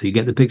you would. So you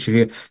get the picture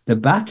here. The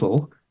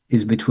battle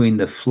is between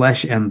the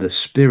flesh and the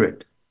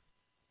Spirit.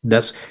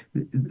 That's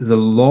the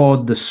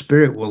Lord, the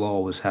Spirit will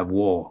always have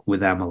war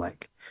with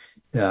Amalek.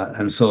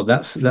 And so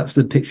that's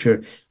the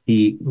picture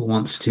he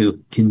wants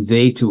to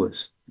convey to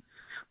us.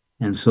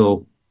 And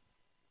so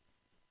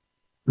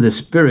the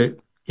Spirit,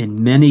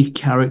 in many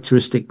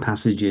characteristic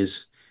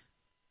passages,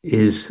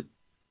 is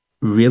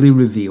really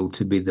revealed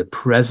to be the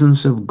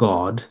presence of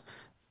God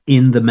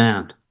in the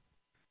man,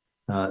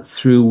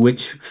 through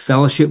which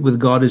fellowship with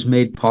God is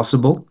made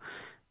possible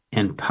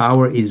and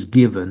power is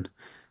given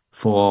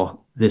for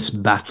this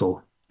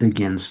battle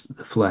against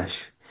the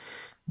flesh.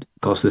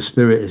 Because the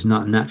Spirit is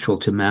not natural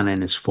to man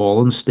in his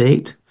fallen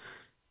state.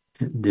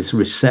 This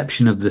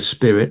reception of the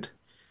Spirit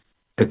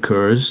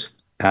occurs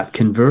at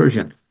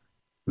conversion.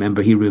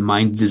 Remember, he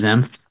reminded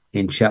them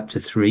in chapter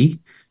 3,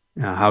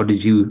 how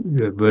did you,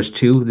 verse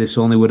 2, this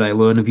only would I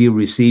learn of you,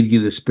 received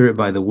you the Spirit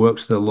by the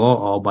works of the law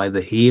or by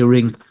the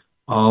hearing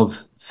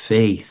of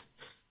faith?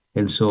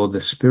 And so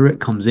the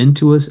Spirit comes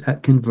into us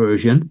at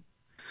conversion.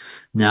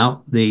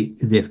 Now,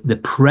 the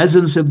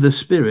presence of the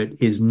Spirit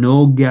is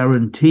no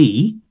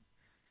guarantee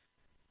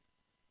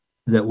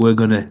that we're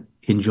going to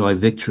enjoy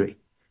victory.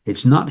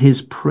 It's not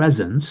his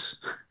presence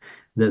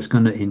that's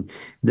going to,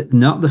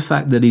 not the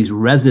fact that he's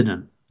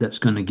resident that's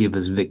going to give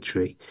us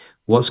victory.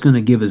 What's going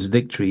to give us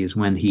victory is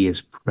when he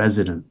is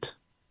present.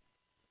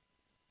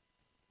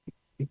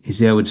 You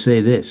see, I would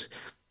say this,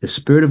 the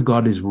Spirit of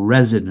God is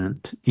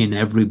resident in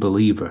every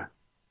believer,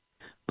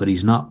 but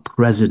he's not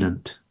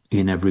president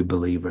in every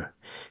believer.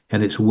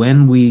 And it's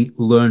when we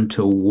learn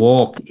to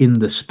walk in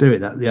the Spirit,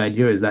 that the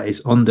idea is that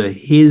it's under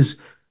his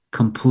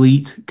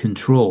complete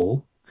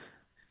control,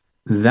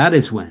 that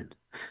is when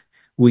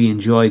we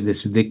enjoy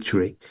this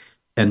victory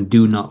and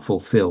do not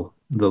fulfill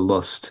the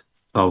lust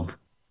of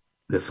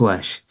the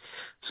flesh.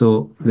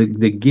 So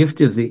the gift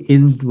of the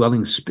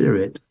indwelling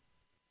Spirit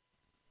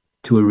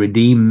to a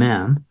redeemed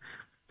man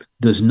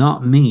does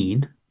not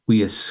mean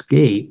we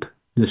escape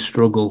the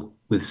struggle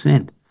with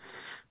sin.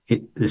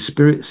 The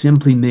Spirit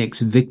simply makes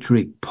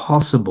victory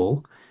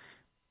possible,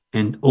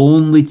 and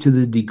only to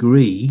the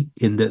degree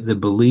in that the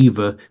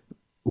believer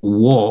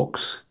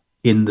walks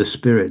in the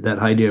Spirit. That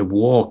idea of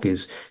walk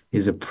is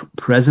a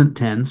present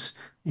tense,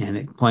 and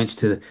it points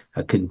to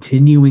a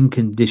continuing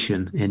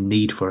condition and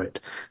need for it.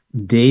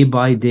 Day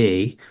by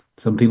day,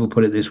 some people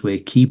put it this way,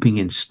 keeping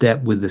in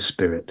step with the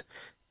Spirit,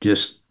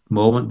 just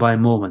moment by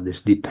moment,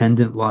 this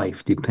dependent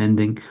life,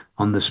 depending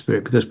on the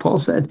Spirit. Because Paul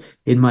said,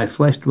 in my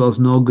flesh dwells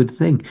no good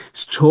thing.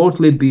 It's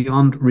totally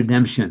beyond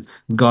redemption.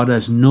 God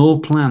has no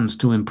plans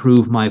to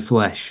improve my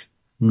flesh,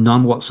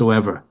 none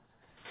whatsoever.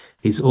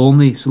 His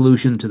only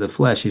solution to the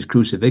flesh is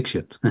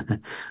crucifixion.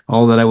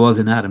 All that I was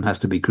in Adam has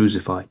to be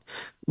crucified.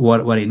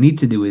 What I need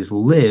to do is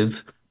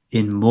live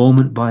in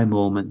moment by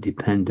moment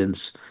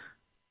dependence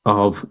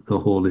of the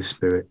Holy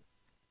Spirit.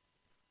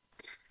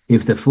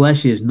 If the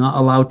flesh is not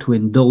allowed to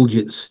indulge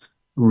its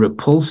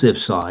repulsive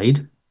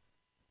side,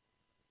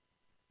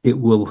 it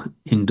will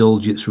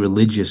indulge its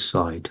religious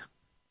side.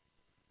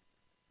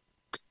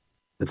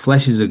 The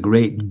flesh is a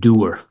great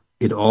doer.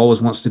 It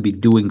always wants to be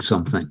doing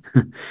something,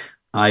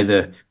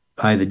 either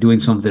doing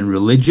something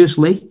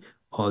religiously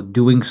or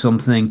doing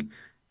something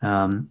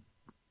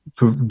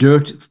for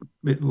dirt.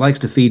 It likes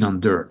to feed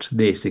on dirt,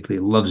 basically.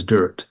 It loves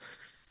dirt.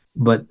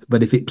 But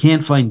if it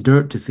can't find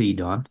dirt to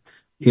feed on,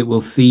 it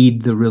will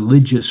feed the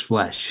religious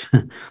flesh.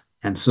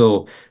 And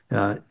so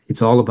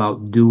it's all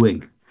about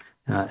doing.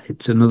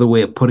 It's another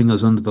way of putting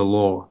us under the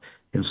law.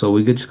 And so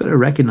we just got to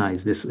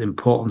recognize this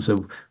importance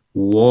of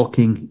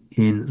walking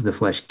in the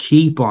flesh.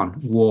 Keep on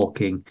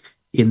walking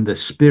in the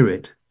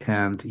spirit,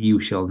 and you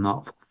shall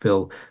not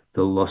fulfill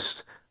the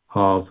lust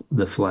of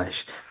the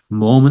flesh.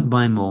 Moment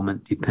by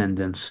moment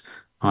dependence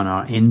on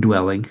our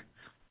indwelling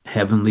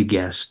heavenly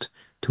guest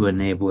to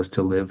enable us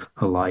to live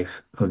a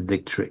life of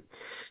victory.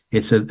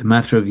 It's a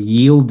matter of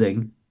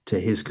yielding to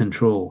his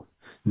control,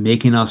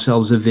 making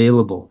ourselves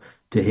available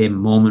to him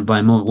moment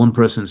by moment. One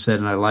person said,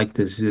 and I like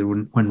this,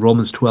 when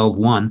Romans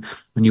 12:1,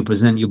 when you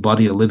present your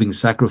body a living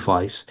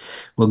sacrifice,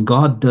 well,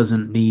 God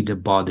doesn't need a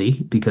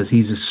body because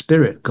he's a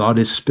spirit. God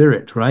is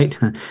spirit, right?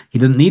 He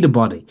doesn't need a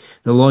body.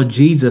 The Lord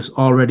Jesus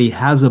already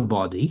has a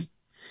body.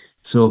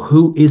 So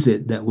who is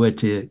it that we're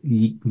to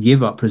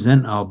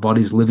present our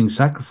bodies living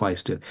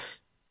sacrifice to?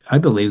 I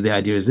believe the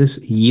idea is this: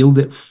 yield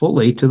it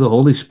fully to the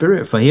Holy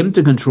Spirit for him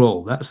to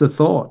control. That's the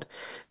thought.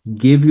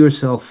 Give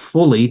yourself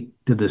fully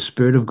to the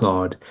Spirit of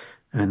God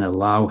and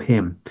allow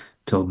him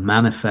to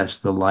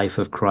manifest the life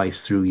of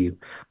Christ through you.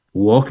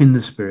 Walk in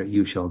the Spirit,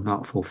 you shall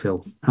not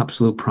fulfill,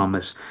 absolute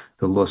promise,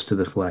 the lust of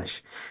the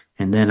flesh.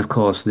 And then, of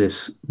course,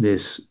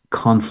 this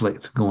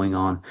conflict going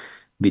on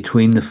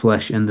between the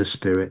flesh and the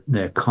Spirit.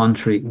 They're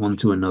contrary one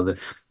to another.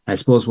 I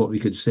suppose what we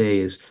could say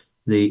is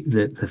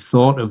the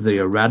thought of the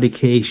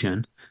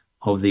eradication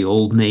of the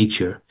old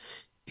nature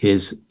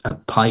is a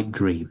pipe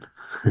dream.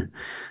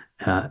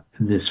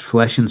 This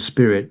flesh and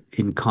spirit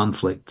in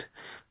conflict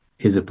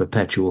is a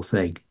perpetual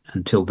thing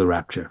until the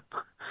rapture,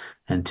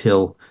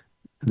 until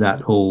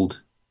that old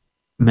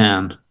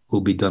man will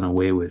be done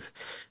away with.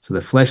 So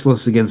the flesh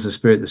lusts against the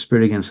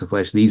spirit against the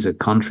flesh. These are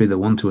contrary the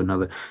one to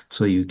another,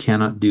 so you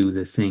cannot do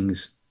the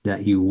things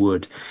that you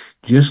would.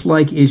 Just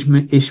like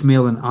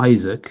Ishmael and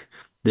Isaac,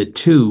 the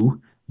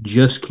two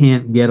just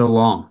can't get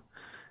along.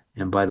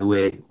 And by the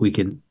way,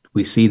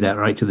 we see that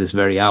right to this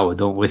very hour,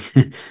 don't we?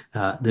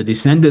 The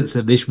descendants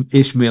of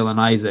Ishmael and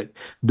Isaac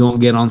don't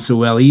get on so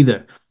well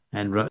either.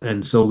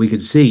 And so we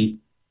could see,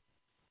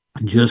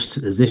 just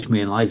as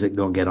Ishmael and Isaac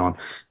don't get on,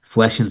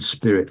 flesh and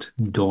spirit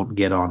don't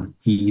get on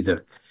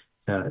either.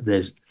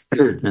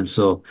 And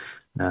so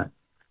the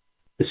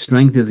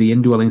strength of the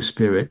indwelling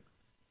spirit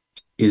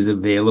is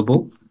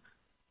available.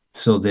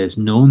 So there's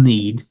no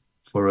need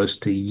for us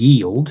to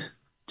yield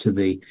to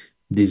the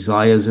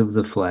desires of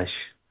the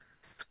flesh.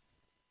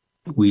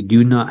 We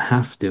do not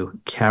have to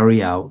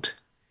carry out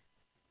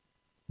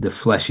the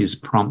flesh's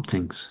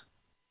promptings.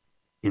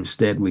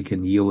 Instead, we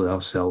can yield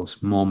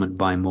ourselves moment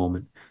by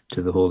moment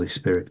to the Holy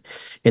Spirit.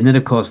 And then,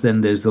 of course,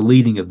 then there's the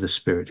leading of the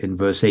Spirit. In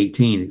verse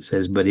 18, it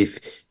says, "But if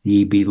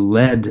ye be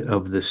led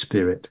of the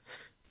Spirit,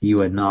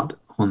 you are not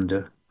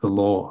under the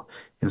law."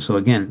 And so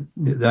again,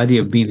 the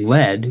idea of being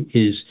led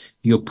is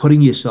you're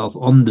putting yourself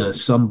under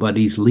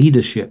somebody's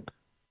leadership.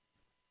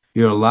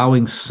 You're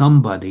allowing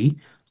somebody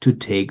to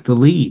take the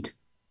lead.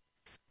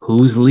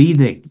 Who's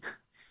leading?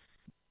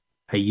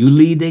 Are you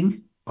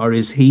leading, or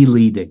is he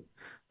leading?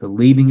 The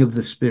leading of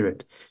the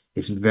Spirit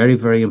is very,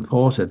 very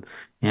important.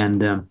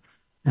 And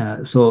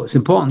so it's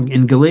important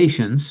in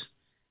Galatians,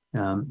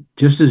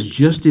 just as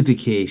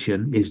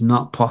justification is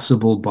not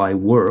possible by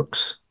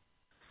works,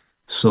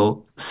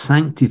 so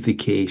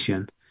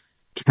sanctification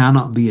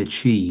cannot be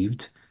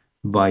achieved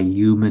by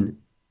human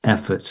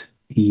effort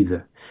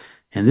either.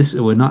 And this,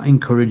 we're not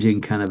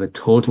encouraging kind of a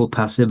total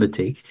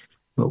passivity,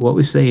 but what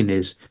we're saying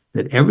is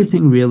that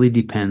everything really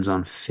depends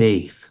on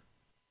faith.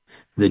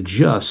 The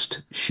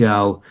just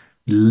shall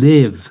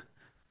live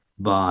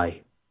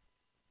by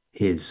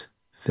his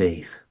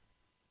faith.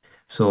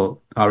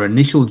 So our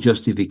initial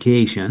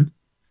justification,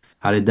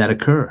 how did that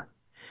occur?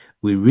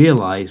 We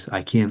realized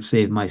I can't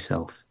save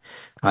myself.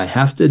 I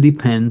have to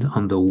depend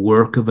on the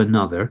work of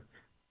another,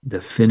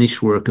 the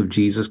finished work of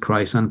Jesus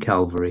Christ on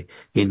Calvary,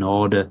 in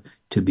order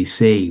to be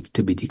saved,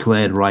 to be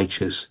declared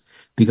righteous.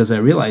 Because I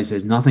realize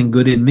there's nothing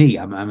good in me.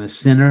 I'm a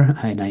sinner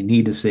and I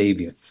need a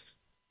Savior.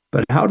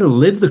 But how to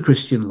live the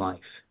Christian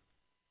life?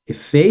 If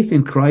faith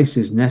in Christ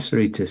is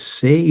necessary to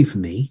save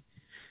me,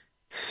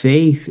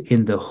 faith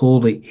in the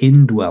holy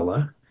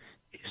indweller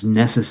is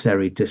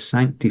necessary to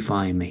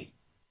sanctify me,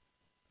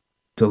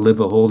 to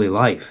live a holy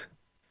life.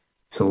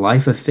 It's a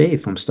life of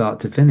faith from start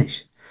to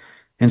finish.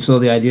 And so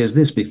the idea is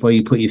this: before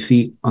you put your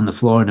feet on the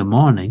floor in the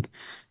morning,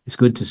 it's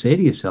good to say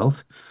to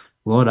yourself,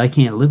 Lord, I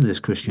can't live this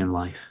Christian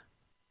life.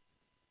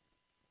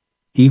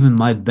 Even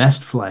my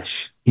best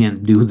flesh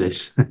can't do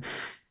this.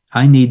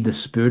 I need the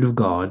Spirit of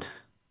God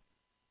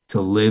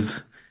to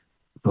live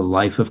the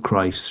life of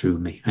Christ through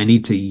me. I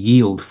need to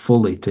yield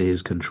fully to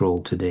his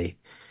control today.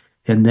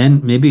 And then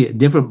maybe at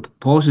different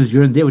pauses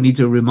during the day, we need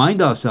to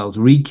remind ourselves,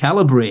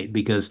 recalibrate,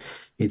 because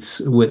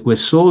we're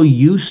so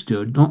used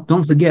to,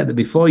 don't forget that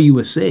before you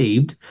were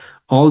saved,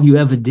 all you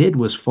ever did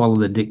was follow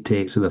the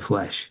dictates of the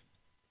flesh.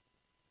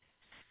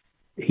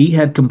 He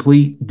had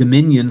complete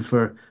dominion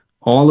for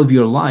all of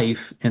your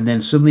life, and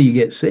then suddenly you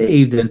get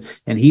saved,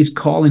 and he's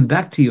calling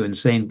back to you and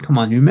saying, come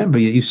on, you remember,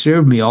 you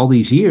served me all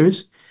these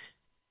years.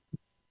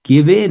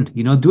 Give in,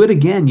 do it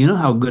again. You know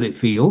how good it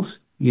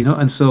feels,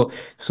 and so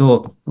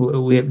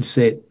we have to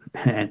say,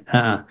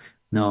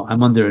 no,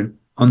 I'm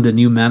under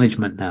new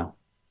management now.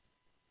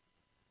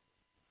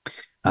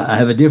 I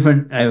have a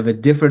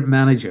different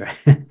manager,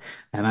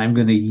 and I'm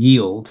going to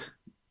yield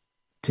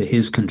to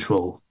his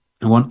control.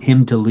 I want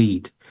him to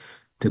lead,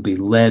 to be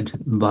led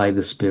by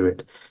the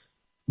Spirit.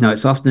 Now,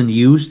 it's often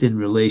used in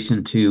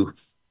relation to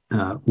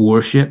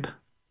worship.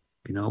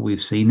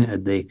 We've seen it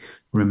at the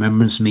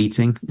remembrance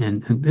meeting,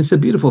 and it's a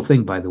beautiful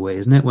thing, by the way,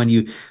 isn't it? When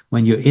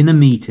you're in a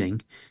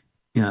meeting,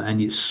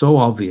 and it's so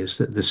obvious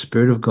that the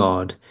Spirit of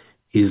God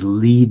is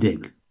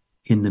leading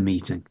in the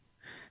meeting.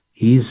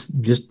 He's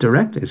just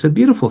directing. It's a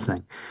beautiful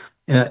thing.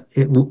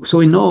 So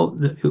we know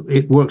that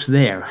it works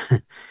there,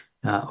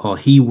 or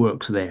he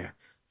works there.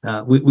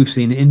 We've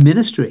seen it in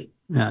ministry.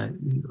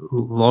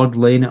 Lord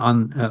laying it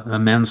on a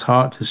man's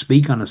heart to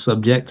speak on a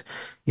subject,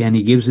 and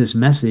he gives this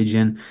message,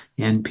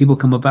 and people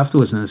come up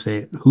afterwards and they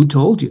say, who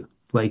told you?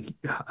 Like,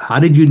 how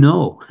did you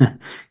know?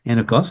 And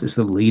of course, it's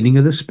the leading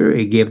of the Spirit.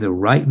 He gave the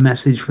right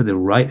message for the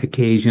right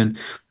occasion.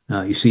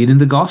 You see it in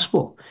the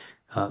gospel.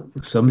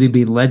 Somebody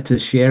be led to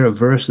share a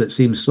verse that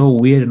seems so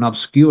weird and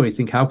obscure. You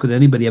think, how could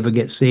anybody ever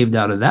get saved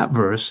out of that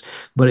verse?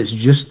 But it's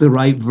just the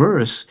right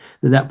verse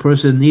that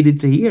person needed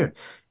to hear.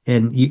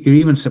 And you're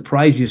even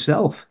surprised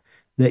yourself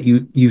that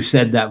you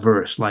said that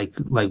verse. Like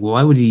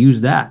why would you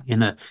use that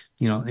in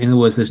other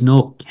words, there's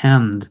no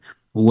canned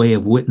way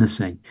of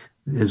witnessing.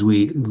 As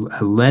we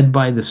are led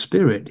by the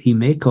Spirit, he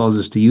may cause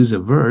us to use a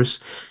verse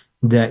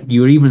that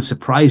you're even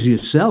surprised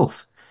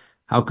yourself.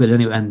 How could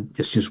anyone? And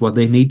it's just what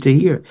they need to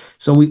hear.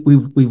 So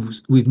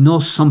we know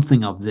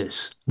something of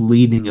this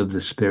leading of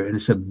the Spirit, and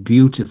it's a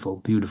beautiful,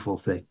 beautiful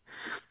thing.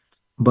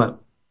 But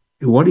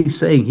what he's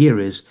saying here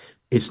is,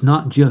 it's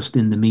not just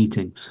in the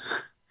meetings.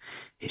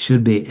 It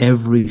should be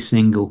every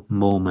single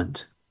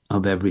moment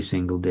of every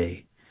single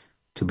day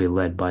to be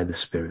led by the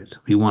Spirit.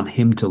 We want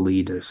him to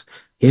lead us,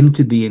 him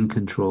to be in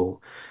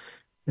control.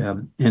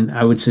 And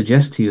I would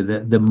suggest to you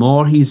that the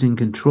more he's in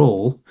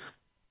control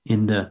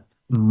in the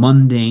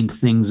mundane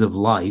things of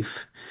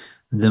life,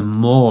 the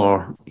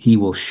more he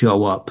will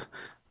show up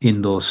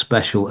in those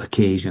special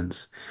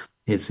occasions.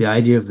 It's the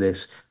idea of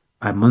this: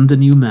 I'm under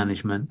new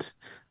management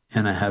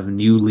and I have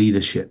new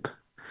leadership,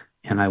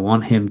 and I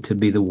want him to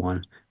be the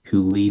one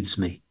who leads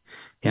me.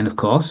 And of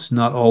course, it's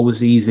not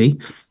always easy.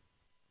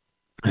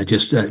 I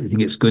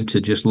think it's good to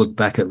just look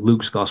back at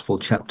Luke's Gospel,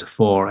 chapter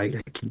 4.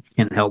 I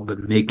can't help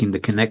but making the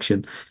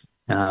connection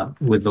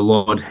with the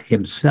Lord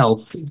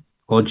himself.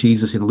 Lord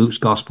Jesus in Luke's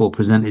Gospel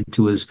presented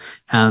to us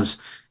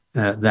as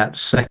that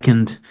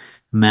second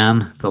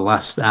man, the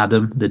last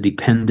Adam, the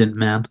dependent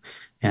man.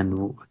 And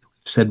we've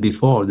said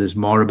before, there's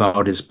more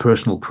about his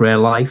personal prayer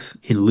life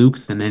in Luke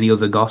than any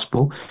other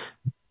gospel,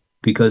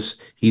 because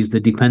he's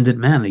the dependent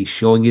man. He's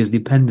showing his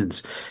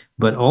dependence.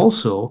 But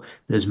also,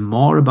 there's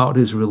more about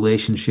his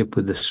relationship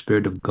with the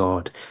Spirit of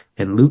God.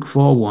 In Luke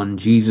 4:1,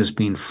 Jesus,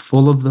 being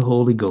full of the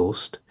Holy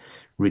Ghost,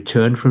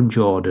 returned from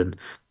Jordan,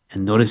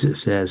 and notice it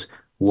says,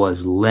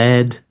 was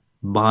led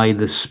by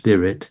the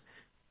Spirit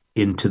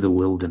into the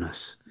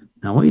wilderness.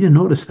 Now, I want you to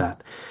notice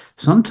that.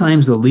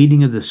 Sometimes the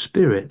leading of the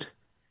Spirit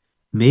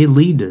may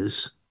lead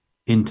us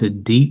into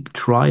deep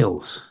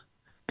trials.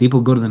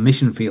 People go to the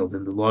mission field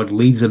and the Lord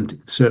leads them to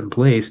a certain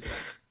place,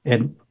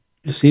 and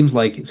it seems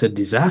like it's a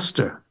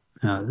disaster.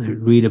 They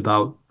read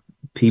about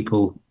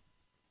people.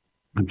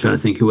 I'm trying to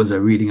think, who was I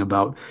reading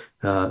about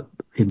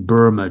in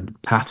Burma?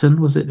 Patton,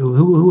 was it?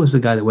 Who was the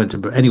guy that went to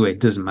Burma? Anyway, it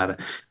doesn't matter.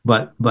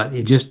 But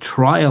it just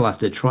trial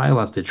after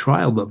trial after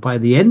trial. But by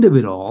the end of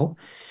it all,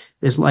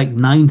 there's like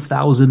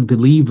 9,000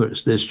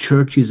 believers. There's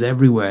churches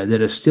everywhere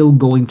that are still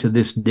going to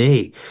this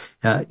day.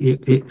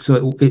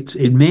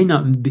 It may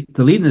not be,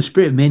 the leading of the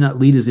Spirit may not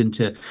lead us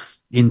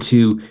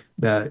into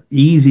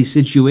easy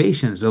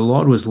situations. The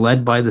Lord was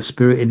led by the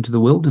Spirit into the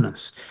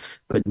wilderness.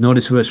 But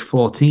notice verse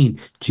 14,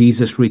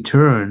 Jesus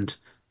returned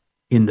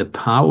in the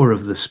power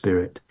of the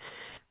Spirit.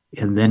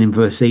 And then in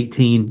verse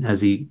 18,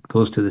 as he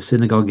goes to the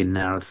synagogue in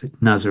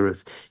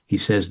Nazareth, he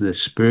says, the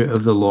Spirit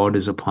of the Lord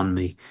is upon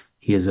me.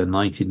 He has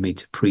anointed me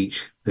to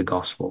preach the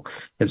gospel.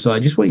 And so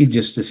I just want you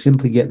just to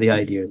simply get the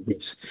idea of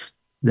this,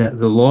 that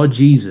the Lord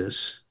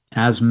Jesus,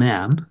 as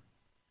man,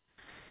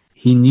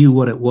 he knew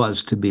what it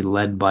was to be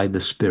led by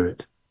the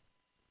Spirit.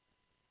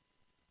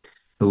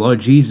 The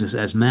Lord Jesus,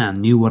 as man,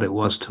 knew what it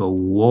was to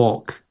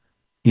walk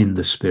in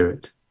the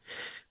Spirit.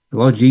 The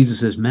Lord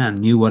Jesus, as man,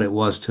 knew what it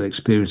was to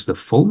experience the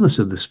fullness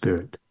of the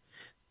Spirit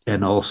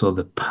and also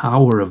the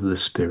power of the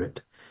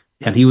Spirit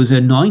And he was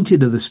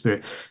anointed of the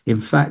Spirit.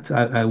 In fact,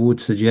 I would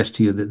suggest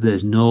to you that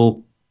there's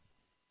no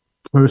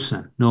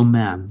person, no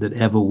man that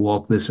ever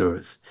walked this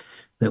earth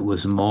that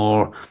was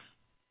more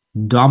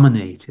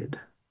dominated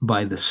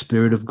by the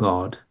Spirit of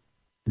God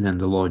than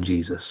the Lord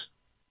Jesus.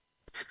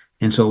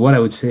 And so what I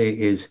would say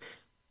is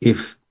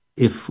if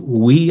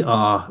we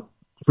are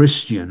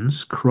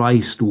Christians,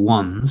 Christ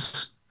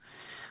ones,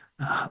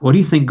 what do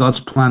you think God's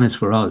plan is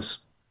for us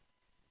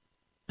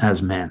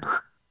as men,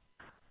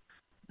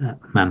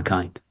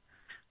 mankind?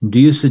 Do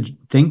you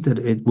think that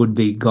it would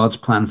be God's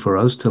plan for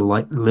us to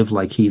live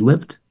like he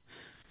lived,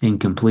 in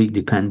complete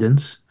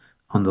dependence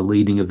on the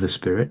leading of the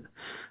Spirit?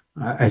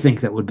 I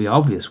think that would be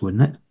obvious,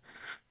 wouldn't it?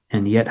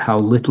 And yet how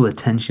little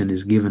attention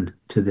is given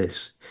to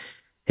this.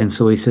 And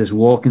so he says,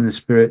 walk in the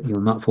Spirit,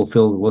 you'll not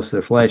fulfill the lust of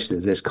the flesh.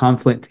 There's this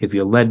conflict if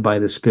you're led by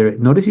the Spirit.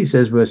 Notice he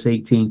says, verse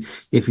 18,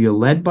 if you're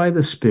led by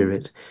the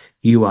Spirit,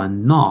 you are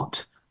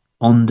not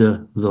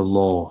under the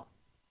law.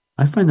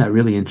 I find that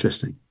really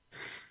interesting.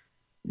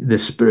 The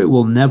Spirit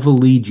will never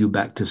lead you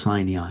back to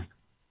Sinai.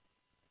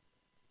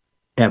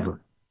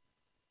 Ever.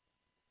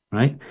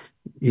 Right?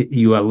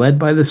 You are led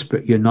by the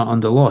Spirit. You're not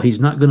under law. He's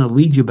not going to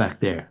lead you back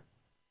there.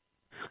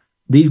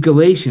 These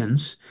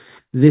Galatians,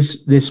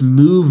 this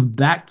move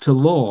back to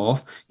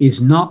law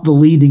is not the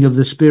leading of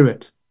the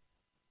Spirit.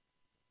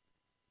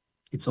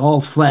 It's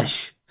all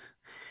flesh.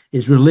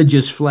 It's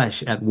religious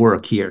flesh at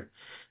work here.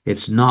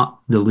 It's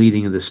not the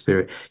leading of the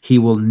Spirit. He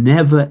will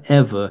never,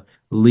 ever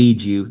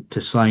lead you to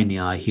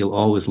Sinai. He'll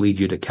always lead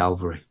you to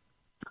Calvary.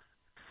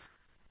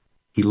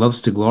 He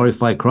loves to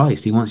glorify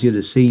Christ. He wants you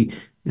to see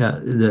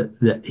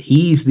that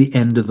he's the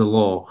end of the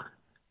law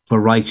for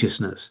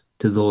righteousness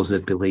to those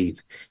that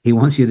believe. He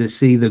wants you to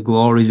see the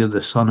glories of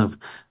the Son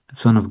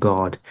of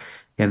God.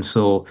 And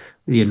so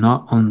you're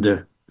not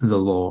under the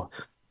law.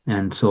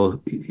 And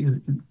so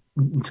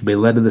to be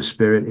led of the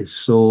Spirit is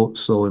so,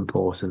 so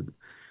important.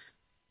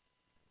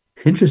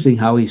 It's interesting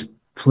how he's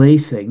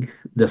placing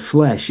the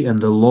flesh and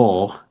the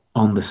law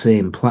on the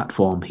same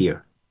platform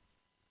here.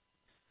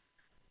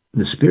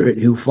 The Spirit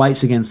who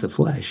fights against the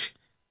flesh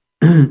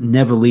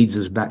never leads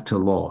us back to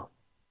law.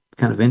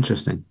 Kind of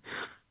interesting.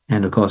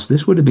 And of course,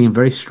 this would have been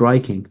very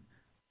striking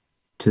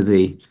to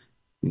the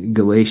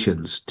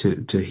Galatians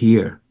to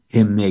hear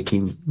him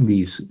making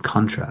these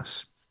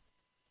contrasts.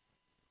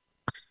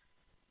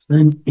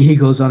 Then he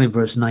goes on in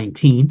verse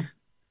 19,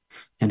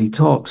 and he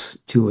talks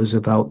to us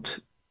about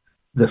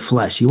the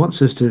flesh. He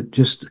wants us to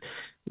just,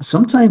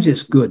 sometimes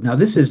it's good. Now,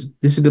 this is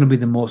going to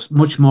be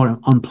much more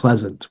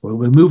unpleasant.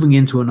 We're moving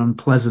into an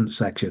unpleasant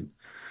section.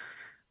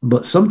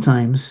 But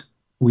sometimes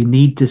we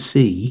need to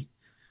see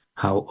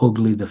how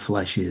ugly the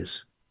flesh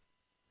is.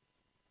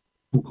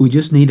 We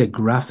just need a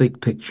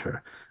graphic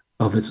picture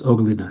of its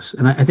ugliness.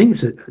 And I think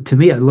to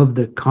me, I love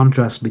the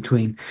contrast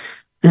between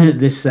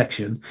this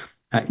section.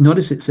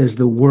 Notice it says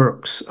the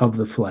works of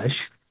the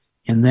flesh.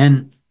 And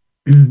then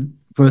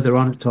further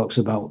on, it talks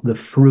about the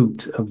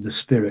fruit of the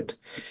Spirit.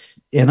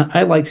 And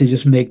I like to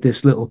just make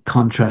this little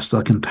contrast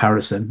or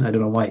comparison. I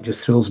don't know why it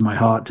just thrills my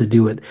heart to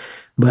do it.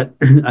 But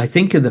I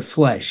think of the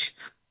flesh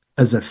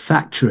as a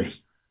factory.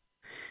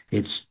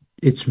 It's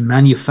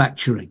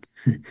manufacturing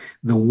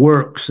the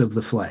works of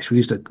the flesh. We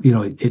used to,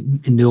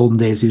 in the olden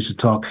days, used to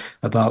talk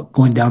about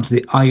going down to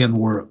the iron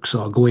works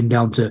or going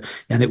down to,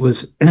 and it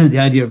was the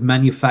idea of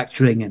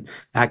manufacturing and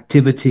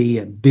activity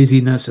and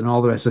busyness and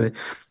all the rest of it.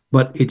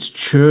 But it's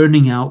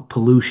churning out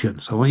pollution.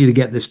 So I want you to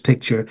get this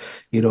picture,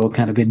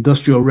 kind of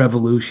industrial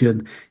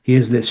revolution.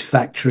 Here's this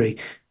factory,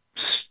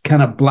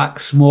 kind of black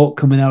smoke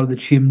coming out of the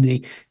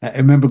chimney. I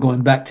remember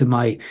going back to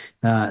my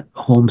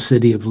home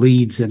city of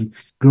Leeds and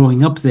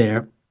growing up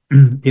there.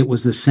 It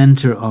was the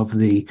center of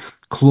the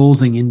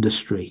clothing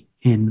industry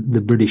in the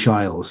British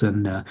Isles.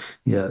 And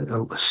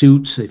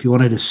suits, if you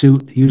wanted a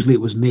suit, usually it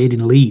was made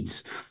in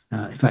Leeds.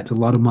 In fact, a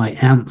lot of my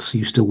aunts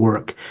used to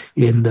work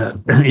in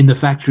the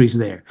factories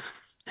there.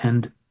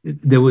 And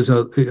there was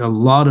a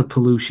lot of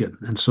pollution.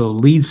 And so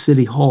Leeds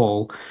City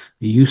Hall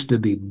used to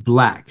be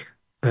black.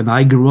 And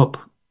I grew up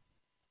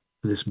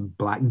with this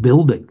black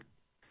building.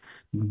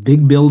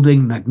 Big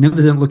building,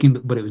 magnificent looking,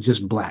 but it was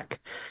just black.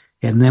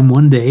 And then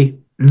one day,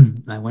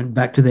 I went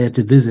back to there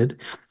to visit,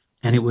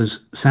 and it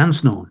was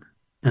sandstone,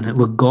 and it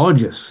looked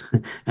gorgeous.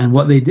 And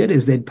what they did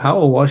is they'd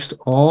power washed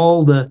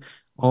all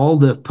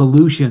the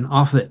pollution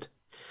off it.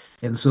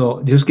 And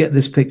so just get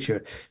this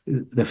picture.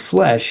 The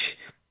flesh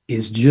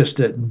is just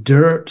a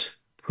dirt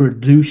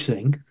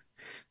producing,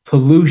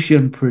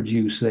 pollution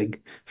producing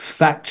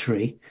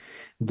factory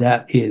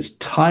that is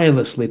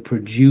tirelessly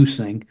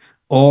producing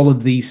all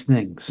of these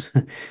things,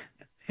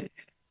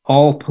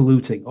 all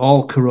polluting,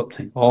 all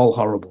corrupting, all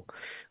horrible.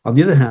 On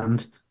the other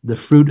hand, the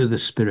fruit of the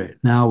Spirit.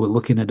 Now we're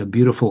looking at a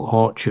beautiful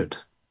orchard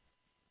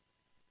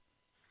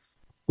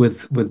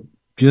with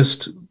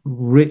just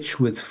rich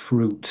with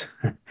fruit.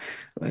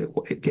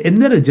 Isn't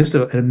that just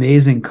an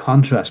amazing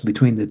contrast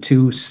between the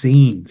two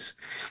scenes?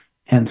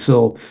 And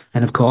so,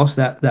 and of course,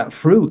 that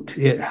fruit,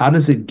 how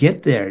does it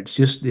get there?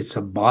 It's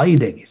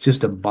abiding. It's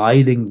just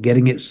abiding,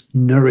 getting its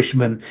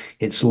nourishment,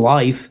 its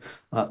life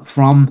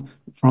from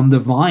the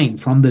vine,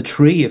 from the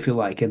tree, if you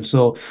like. And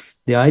so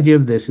the idea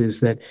of this is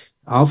that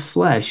our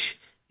flesh,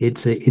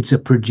 it's a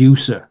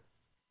producer.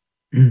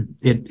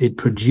 It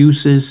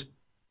produces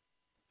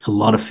a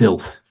lot of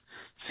filth,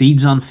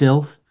 feeds on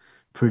filth,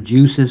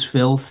 produces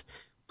filth,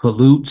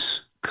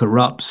 pollutes,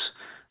 corrupts.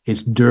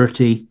 It's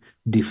dirty,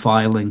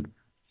 defiling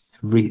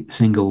every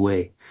single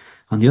way.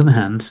 On the other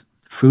hand,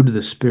 the fruit of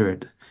the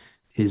Spirit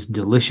is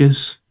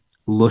delicious,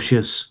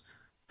 luscious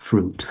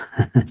fruit.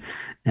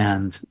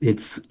 And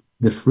it's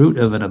the fruit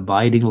of an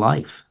abiding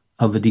life,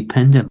 of a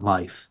dependent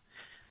life,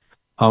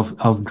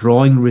 of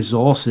drawing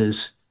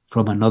resources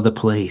from another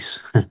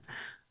place,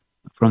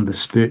 from the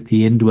Spirit,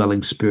 the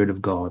indwelling Spirit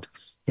of God.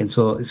 And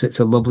so it's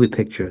a lovely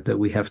picture that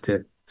we have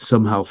to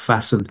somehow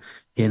fasten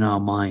in our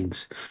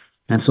minds.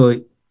 And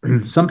so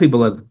some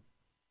people have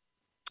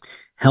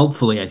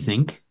helpfully, I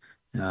think,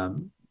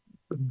 um,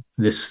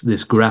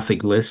 this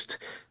graphic list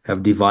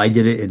have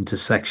divided it into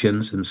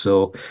sections. And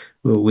so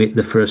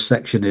the first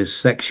section is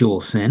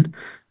sexual sin,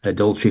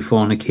 adultery,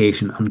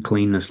 fornication,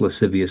 uncleanness,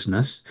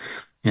 lasciviousness.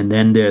 And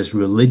then there's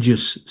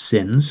religious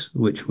sins,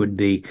 which would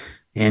be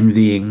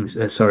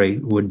idolatry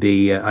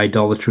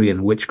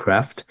and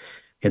witchcraft.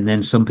 And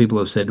then some people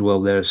have said,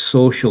 well, there's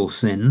social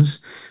sins,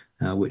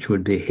 which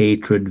would be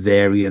hatred,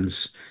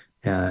 variance,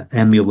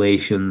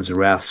 emulations,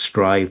 wrath,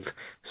 strife,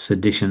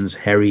 seditions,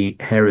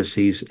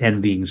 heresies,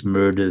 envyings,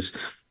 murders,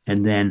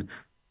 and then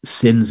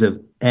sins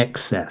of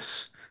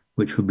excess,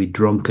 which would be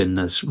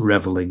drunkenness,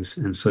 revelings,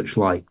 and such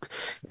like.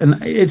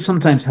 And it's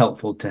sometimes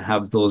helpful to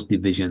have those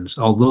divisions,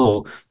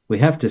 although we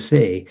have to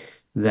say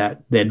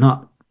that they're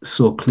not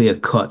so clear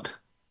cut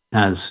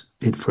as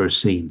it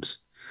first seems.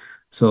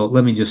 So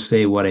let me just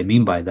say what I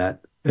mean by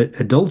that.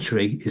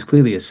 Adultery is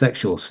clearly a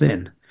sexual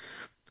sin,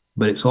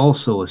 but it's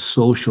also a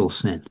social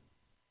sin.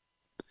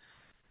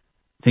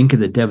 Think of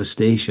the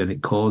devastation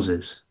it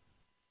causes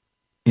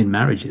in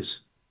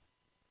marriages,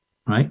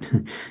 right?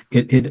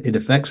 It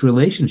affects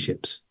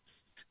relationships.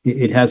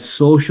 It has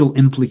social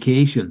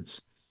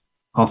implications.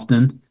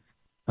 Often,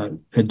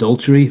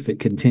 adultery, if it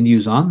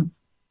continues on,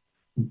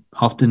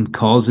 often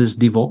causes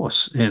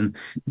divorce. And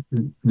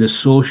the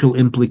social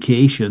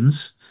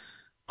implications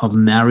of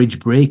marriage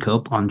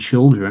breakup on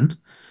children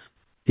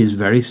is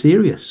very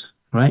serious,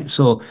 right?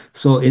 So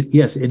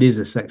yes, it is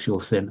a sexual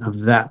sin.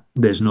 Of that,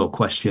 there's no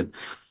question.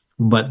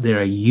 But there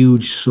are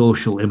huge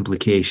social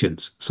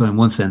implications. So in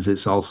one sense,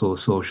 it's also a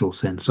social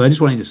sin. So I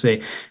just wanted to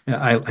say,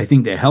 I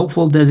think they're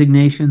helpful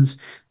designations,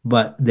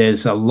 but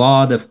there's a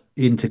lot of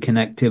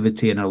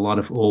interconnectivity and a lot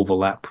of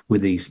overlap with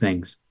these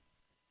things.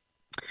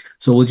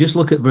 So we'll just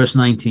look at verse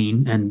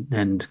 19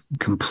 and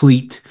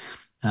complete,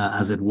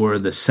 as it were,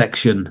 the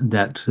section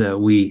that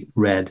we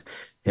read,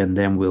 and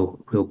then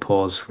we'll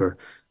pause for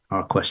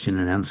our question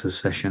and answer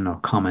session or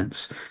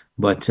comments.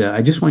 But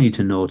I just want you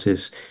to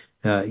notice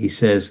he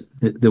says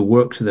that the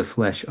works of the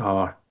flesh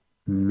are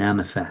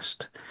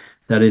manifest.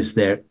 That is,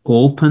 they're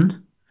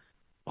open,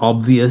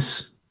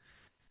 obvious,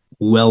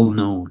 well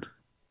known,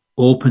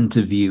 open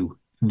to view,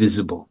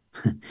 visible.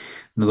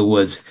 In other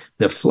words,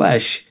 the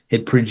flesh,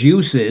 it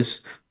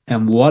produces,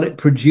 and what it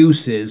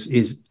produces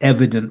is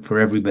evident for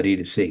everybody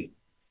to see.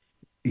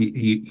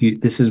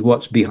 This is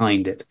what's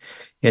behind it.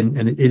 And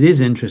it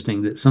is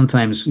interesting that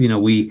sometimes,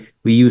 we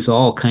use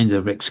all kinds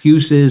of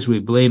excuses, we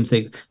blame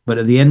things, but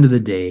at the end of the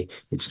day,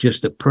 it's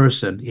just a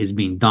person is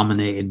being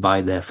dominated by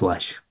their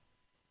flesh.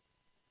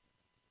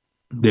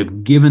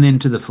 They've given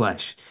into the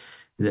flesh.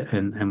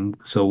 And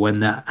so when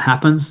that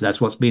happens,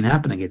 that's what's been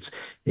happening. It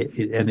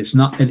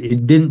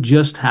didn't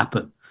just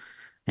happen.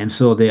 And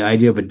so the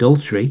idea of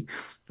adultery,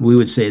 we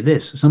would say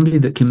this: somebody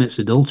that commits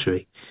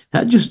adultery,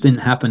 that just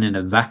didn't happen in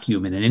a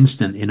vacuum, in an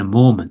instant, in a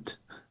moment.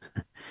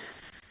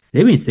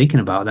 They've been thinking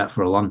about that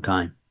for a long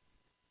time.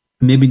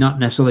 Maybe not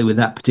necessarily with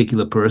that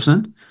particular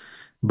person,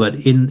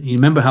 but you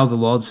remember how the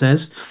Lord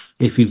says,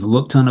 if you've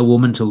looked on a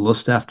woman to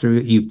lust after her,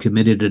 you've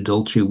committed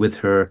adultery with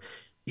her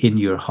in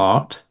your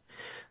heart.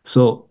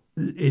 So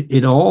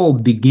it all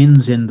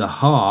begins in the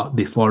heart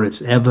before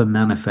it's ever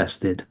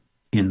manifested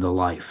in the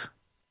life.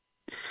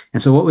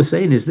 And so what we're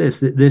saying is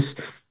that this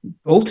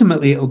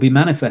ultimately it'll be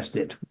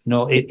manifested.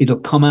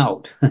 It'll come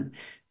out.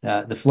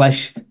 The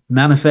flesh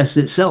manifests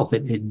itself.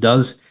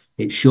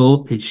 It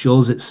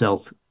shows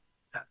itself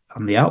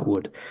on the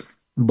outward,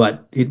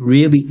 but it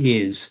really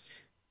is.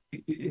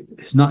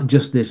 It's not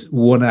just this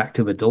one act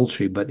of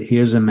adultery, but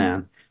here's a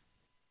man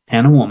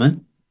and a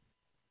woman,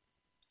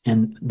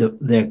 and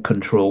they're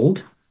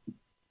controlled,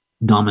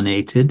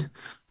 dominated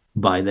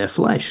by their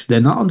flesh.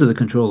 They're not under the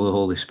control of the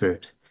Holy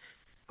Spirit.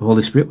 The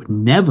Holy Spirit would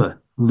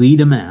never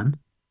lead a man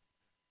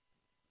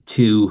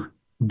to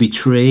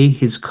betray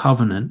his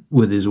covenant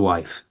with his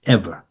wife,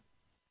 ever.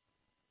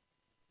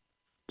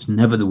 It's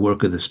never the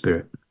work of the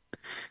Spirit.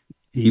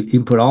 You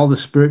can put all the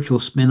spiritual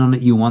spin on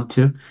it you want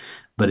to,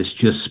 but it's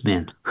just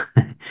spin.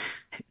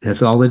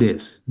 That's all it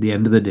is. At the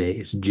end of the day,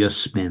 it's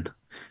just spin.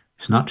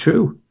 It's not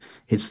true.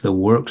 It's the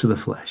works of the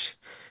flesh.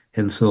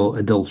 And so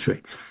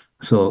adultery.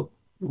 So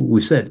we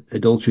said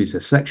adultery is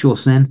a sexual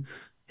sin.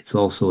 It's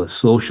also a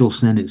social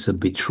sin. It's a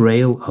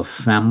betrayal of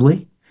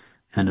family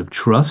and of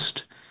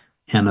trust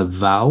and of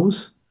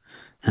vows,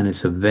 and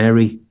it's a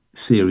very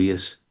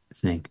serious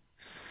thing.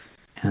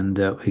 And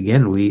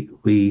again,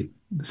 we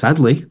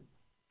sadly,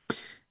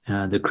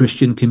 the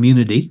Christian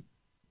community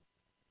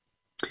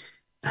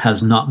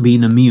has not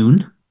been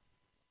immune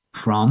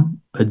from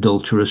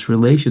adulterous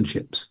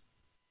relationships.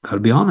 Got to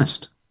be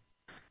honest.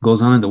 It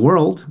goes on in the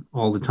world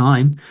all the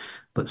time,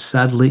 but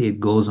sadly, it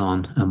goes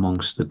on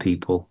amongst the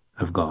people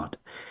of God.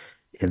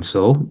 And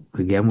so,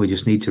 again, we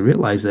just need to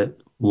realize that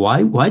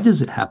why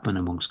does it happen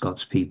amongst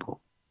God's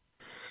people?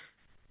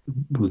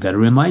 We've got to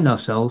remind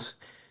ourselves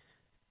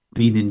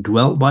being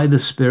indwelt by the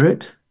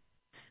Spirit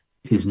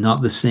is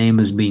not the same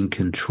as being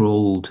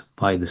controlled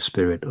by the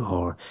Spirit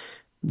or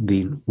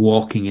being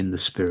walking in the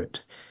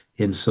Spirit.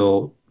 And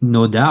so,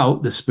 no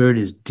doubt, the Spirit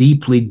is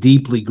deeply,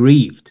 deeply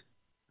grieved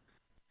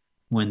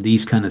when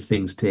these kind of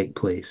things take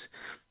place.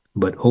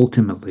 But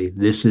ultimately,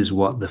 this is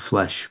what the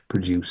flesh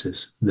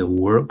produces. The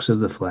works of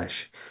the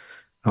flesh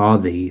are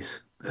these: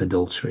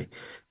 adultery.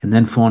 And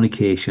then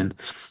fornication.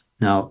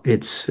 Now,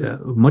 it's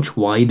much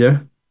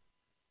wider,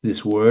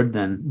 this word,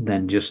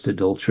 than just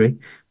adultery.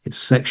 It's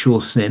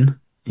sexual sin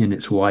in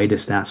its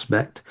widest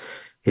aspect.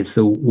 It's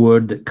the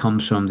word that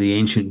comes from the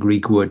ancient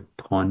Greek word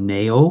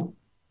porneo,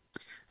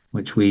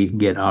 which we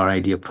get our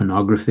idea of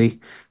pornography,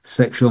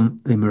 sexual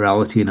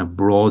immorality in a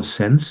broad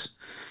sense.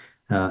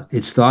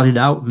 It started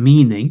out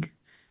meaning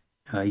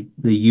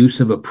the use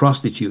of a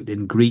prostitute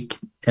in Greek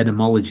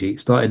etymology.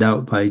 It started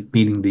out by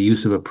meaning the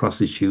use of a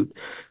prostitute,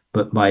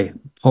 but by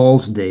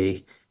Paul's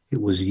day,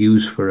 it was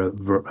used for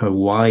a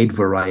wide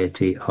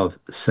variety of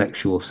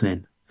sexual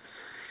sin.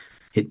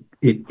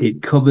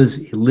 It covers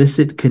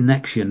illicit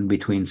connection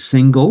between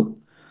single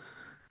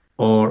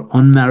or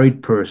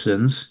unmarried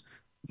persons,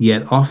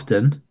 yet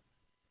often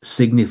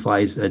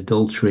signifies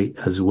adultery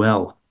as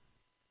well.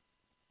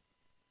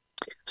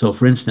 So,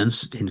 for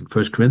instance, in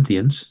 1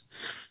 Corinthians,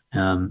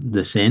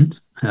 the sin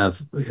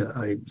of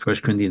 1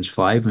 Corinthians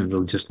 5, and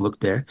we'll just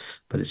look there,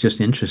 but it's just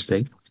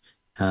interesting.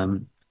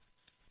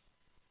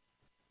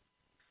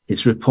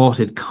 It's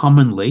reported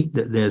commonly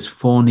that there's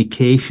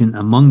fornication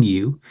among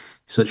you.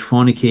 Such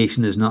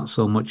fornication is not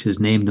so much as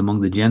named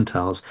among the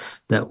Gentiles,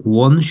 that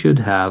one should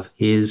have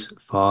his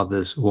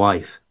father's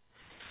wife.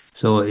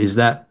 So is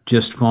that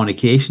just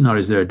fornication, or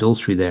is there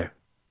adultery there?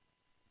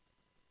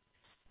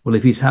 Well,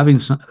 if he's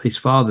having his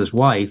father's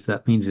wife,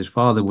 that means his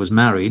father was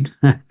married,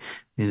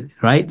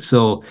 right?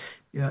 So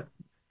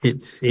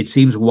it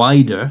seems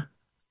wider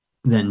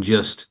than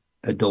just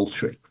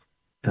adultery.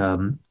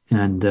 But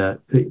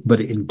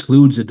it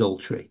includes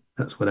adultery.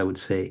 That's what I would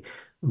say.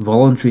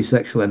 Voluntary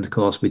sexual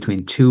intercourse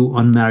between two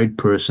unmarried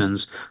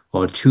persons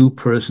or two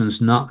persons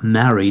not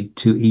married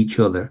to each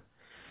other.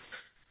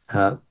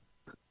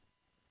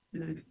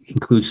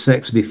 Includes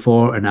sex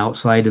before and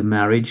outside of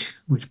marriage,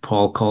 which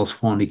Paul calls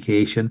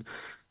fornication.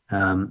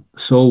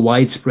 So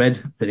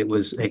widespread that it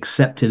was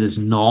accepted as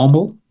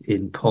normal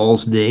in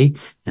Paul's day,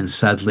 and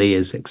sadly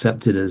is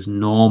accepted as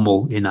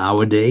normal in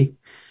our day.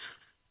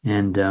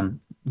 And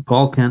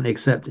Paul can't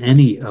accept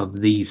any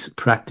of these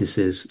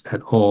practices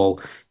at all.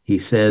 He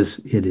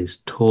says it is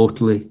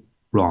totally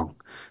wrong.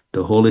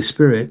 The Holy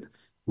Spirit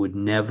would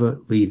never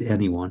lead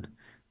anyone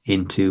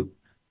into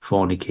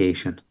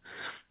fornication.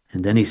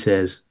 And then he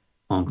says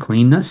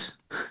uncleanness.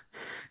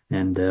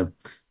 And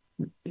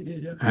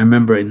I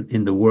remember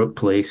in the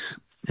workplace,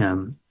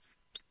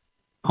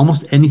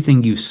 almost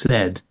anything you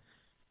said,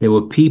 there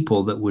were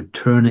people that would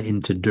turn it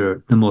into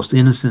dirt. The most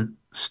innocent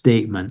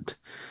statement,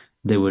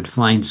 they would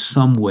find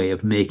some way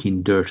of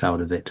making dirt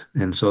out of it.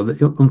 And so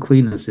the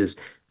uncleanness is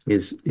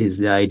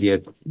the idea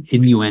of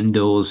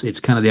innuendos. It's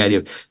kind of the idea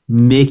of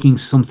making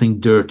something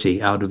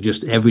dirty out of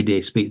just everyday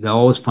speech. They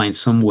always find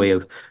some way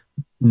of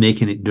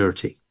making it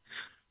dirty.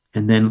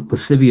 And then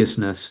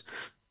lasciviousness,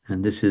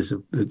 and this is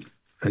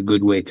a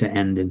good way to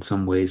end in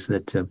some ways,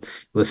 that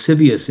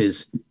lascivious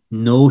is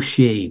no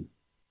shame,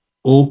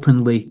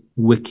 openly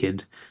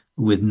wicked,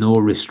 with no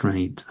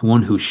restraint, the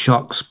one who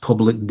shocks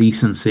public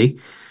decency,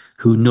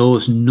 who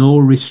knows no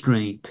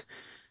restraint,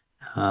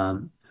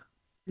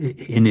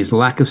 in his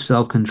lack of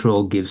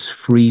self-control, gives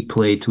free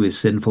play to his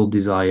sinful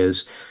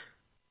desires,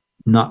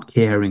 not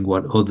caring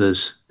what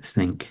others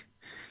think.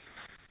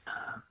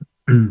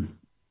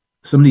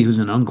 Somebody who's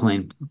an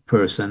unclean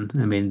person,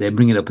 I mean, they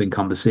bring it up in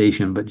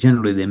conversation, but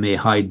generally they may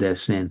hide their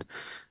sin.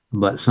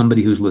 But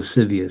somebody who's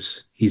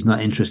lascivious, he's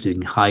not interested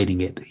in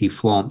hiding it. He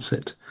flaunts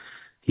it.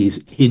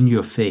 He's in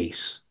your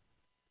face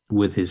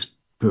with his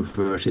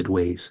perverted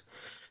ways.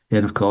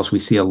 And of course, we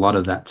see a lot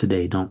of that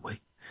today, don't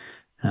we?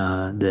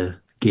 The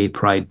gay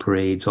pride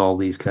parades, all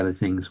these kind of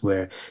things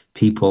where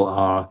people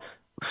are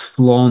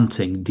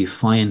flaunting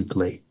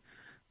defiantly,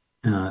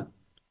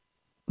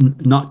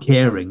 not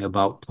caring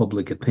about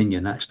public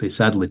opinion. Actually,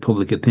 sadly,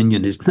 public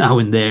opinion is now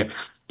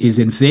is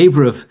in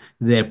favor of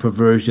their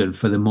perversion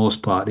for the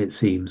most part, it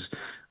seems.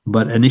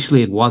 But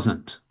initially it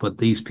wasn't. But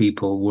these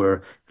people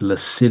were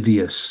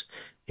lascivious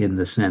in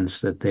the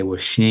sense that they were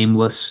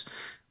shameless.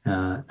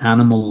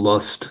 animal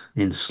lust,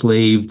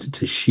 enslaved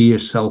to sheer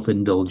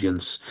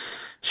self-indulgence,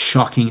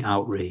 shocking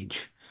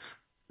outrage.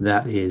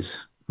 That is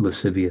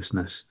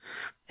lasciviousness.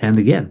 And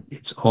again,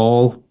 it's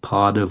all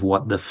part of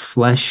what the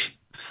flesh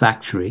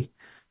factory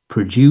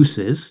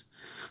produces.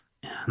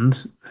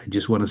 And I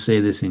just want to say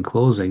this in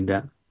closing,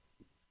 that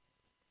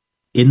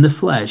in the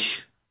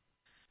flesh,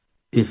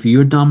 if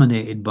you're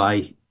dominated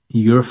by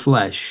your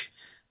flesh,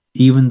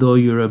 even though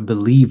you're a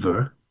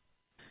believer,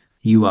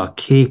 you are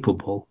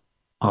capable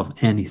of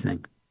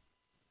anything.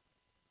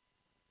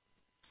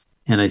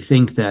 And I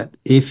think that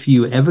if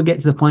you ever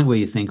get to the point where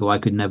you think, oh, I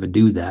could never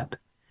do that,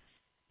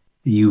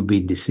 you've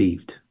been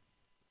deceived.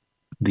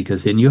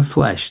 Because in your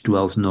flesh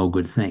dwells no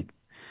good thing.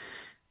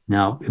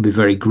 Now, it'd be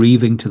very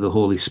grieving to the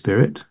Holy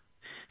Spirit.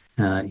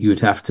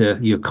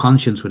 Your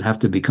conscience would have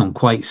to become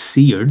quite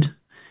seared.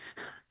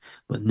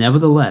 But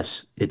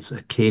nevertheless, it's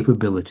a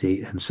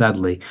capability. And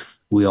sadly,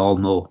 we all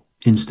know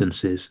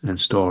instances and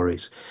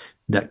stories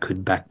that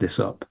could back this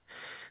up.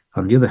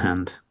 On the other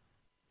hand,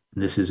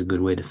 this is a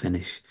good way to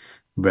finish.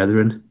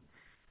 Brethren,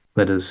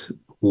 let us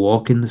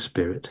walk in the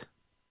Spirit.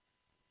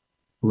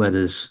 Let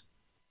us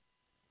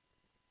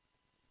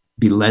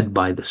be led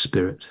by the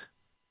Spirit.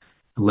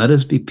 Let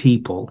us be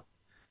people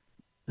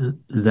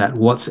that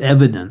what's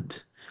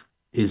evident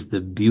is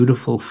the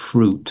beautiful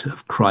fruit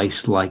of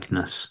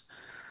Christ-likeness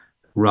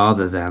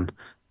rather than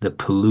the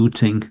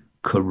polluting,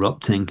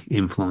 corrupting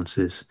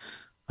influences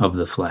of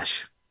the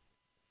flesh.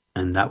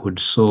 And that would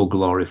so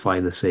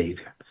glorify the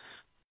Savior.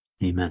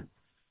 Amen.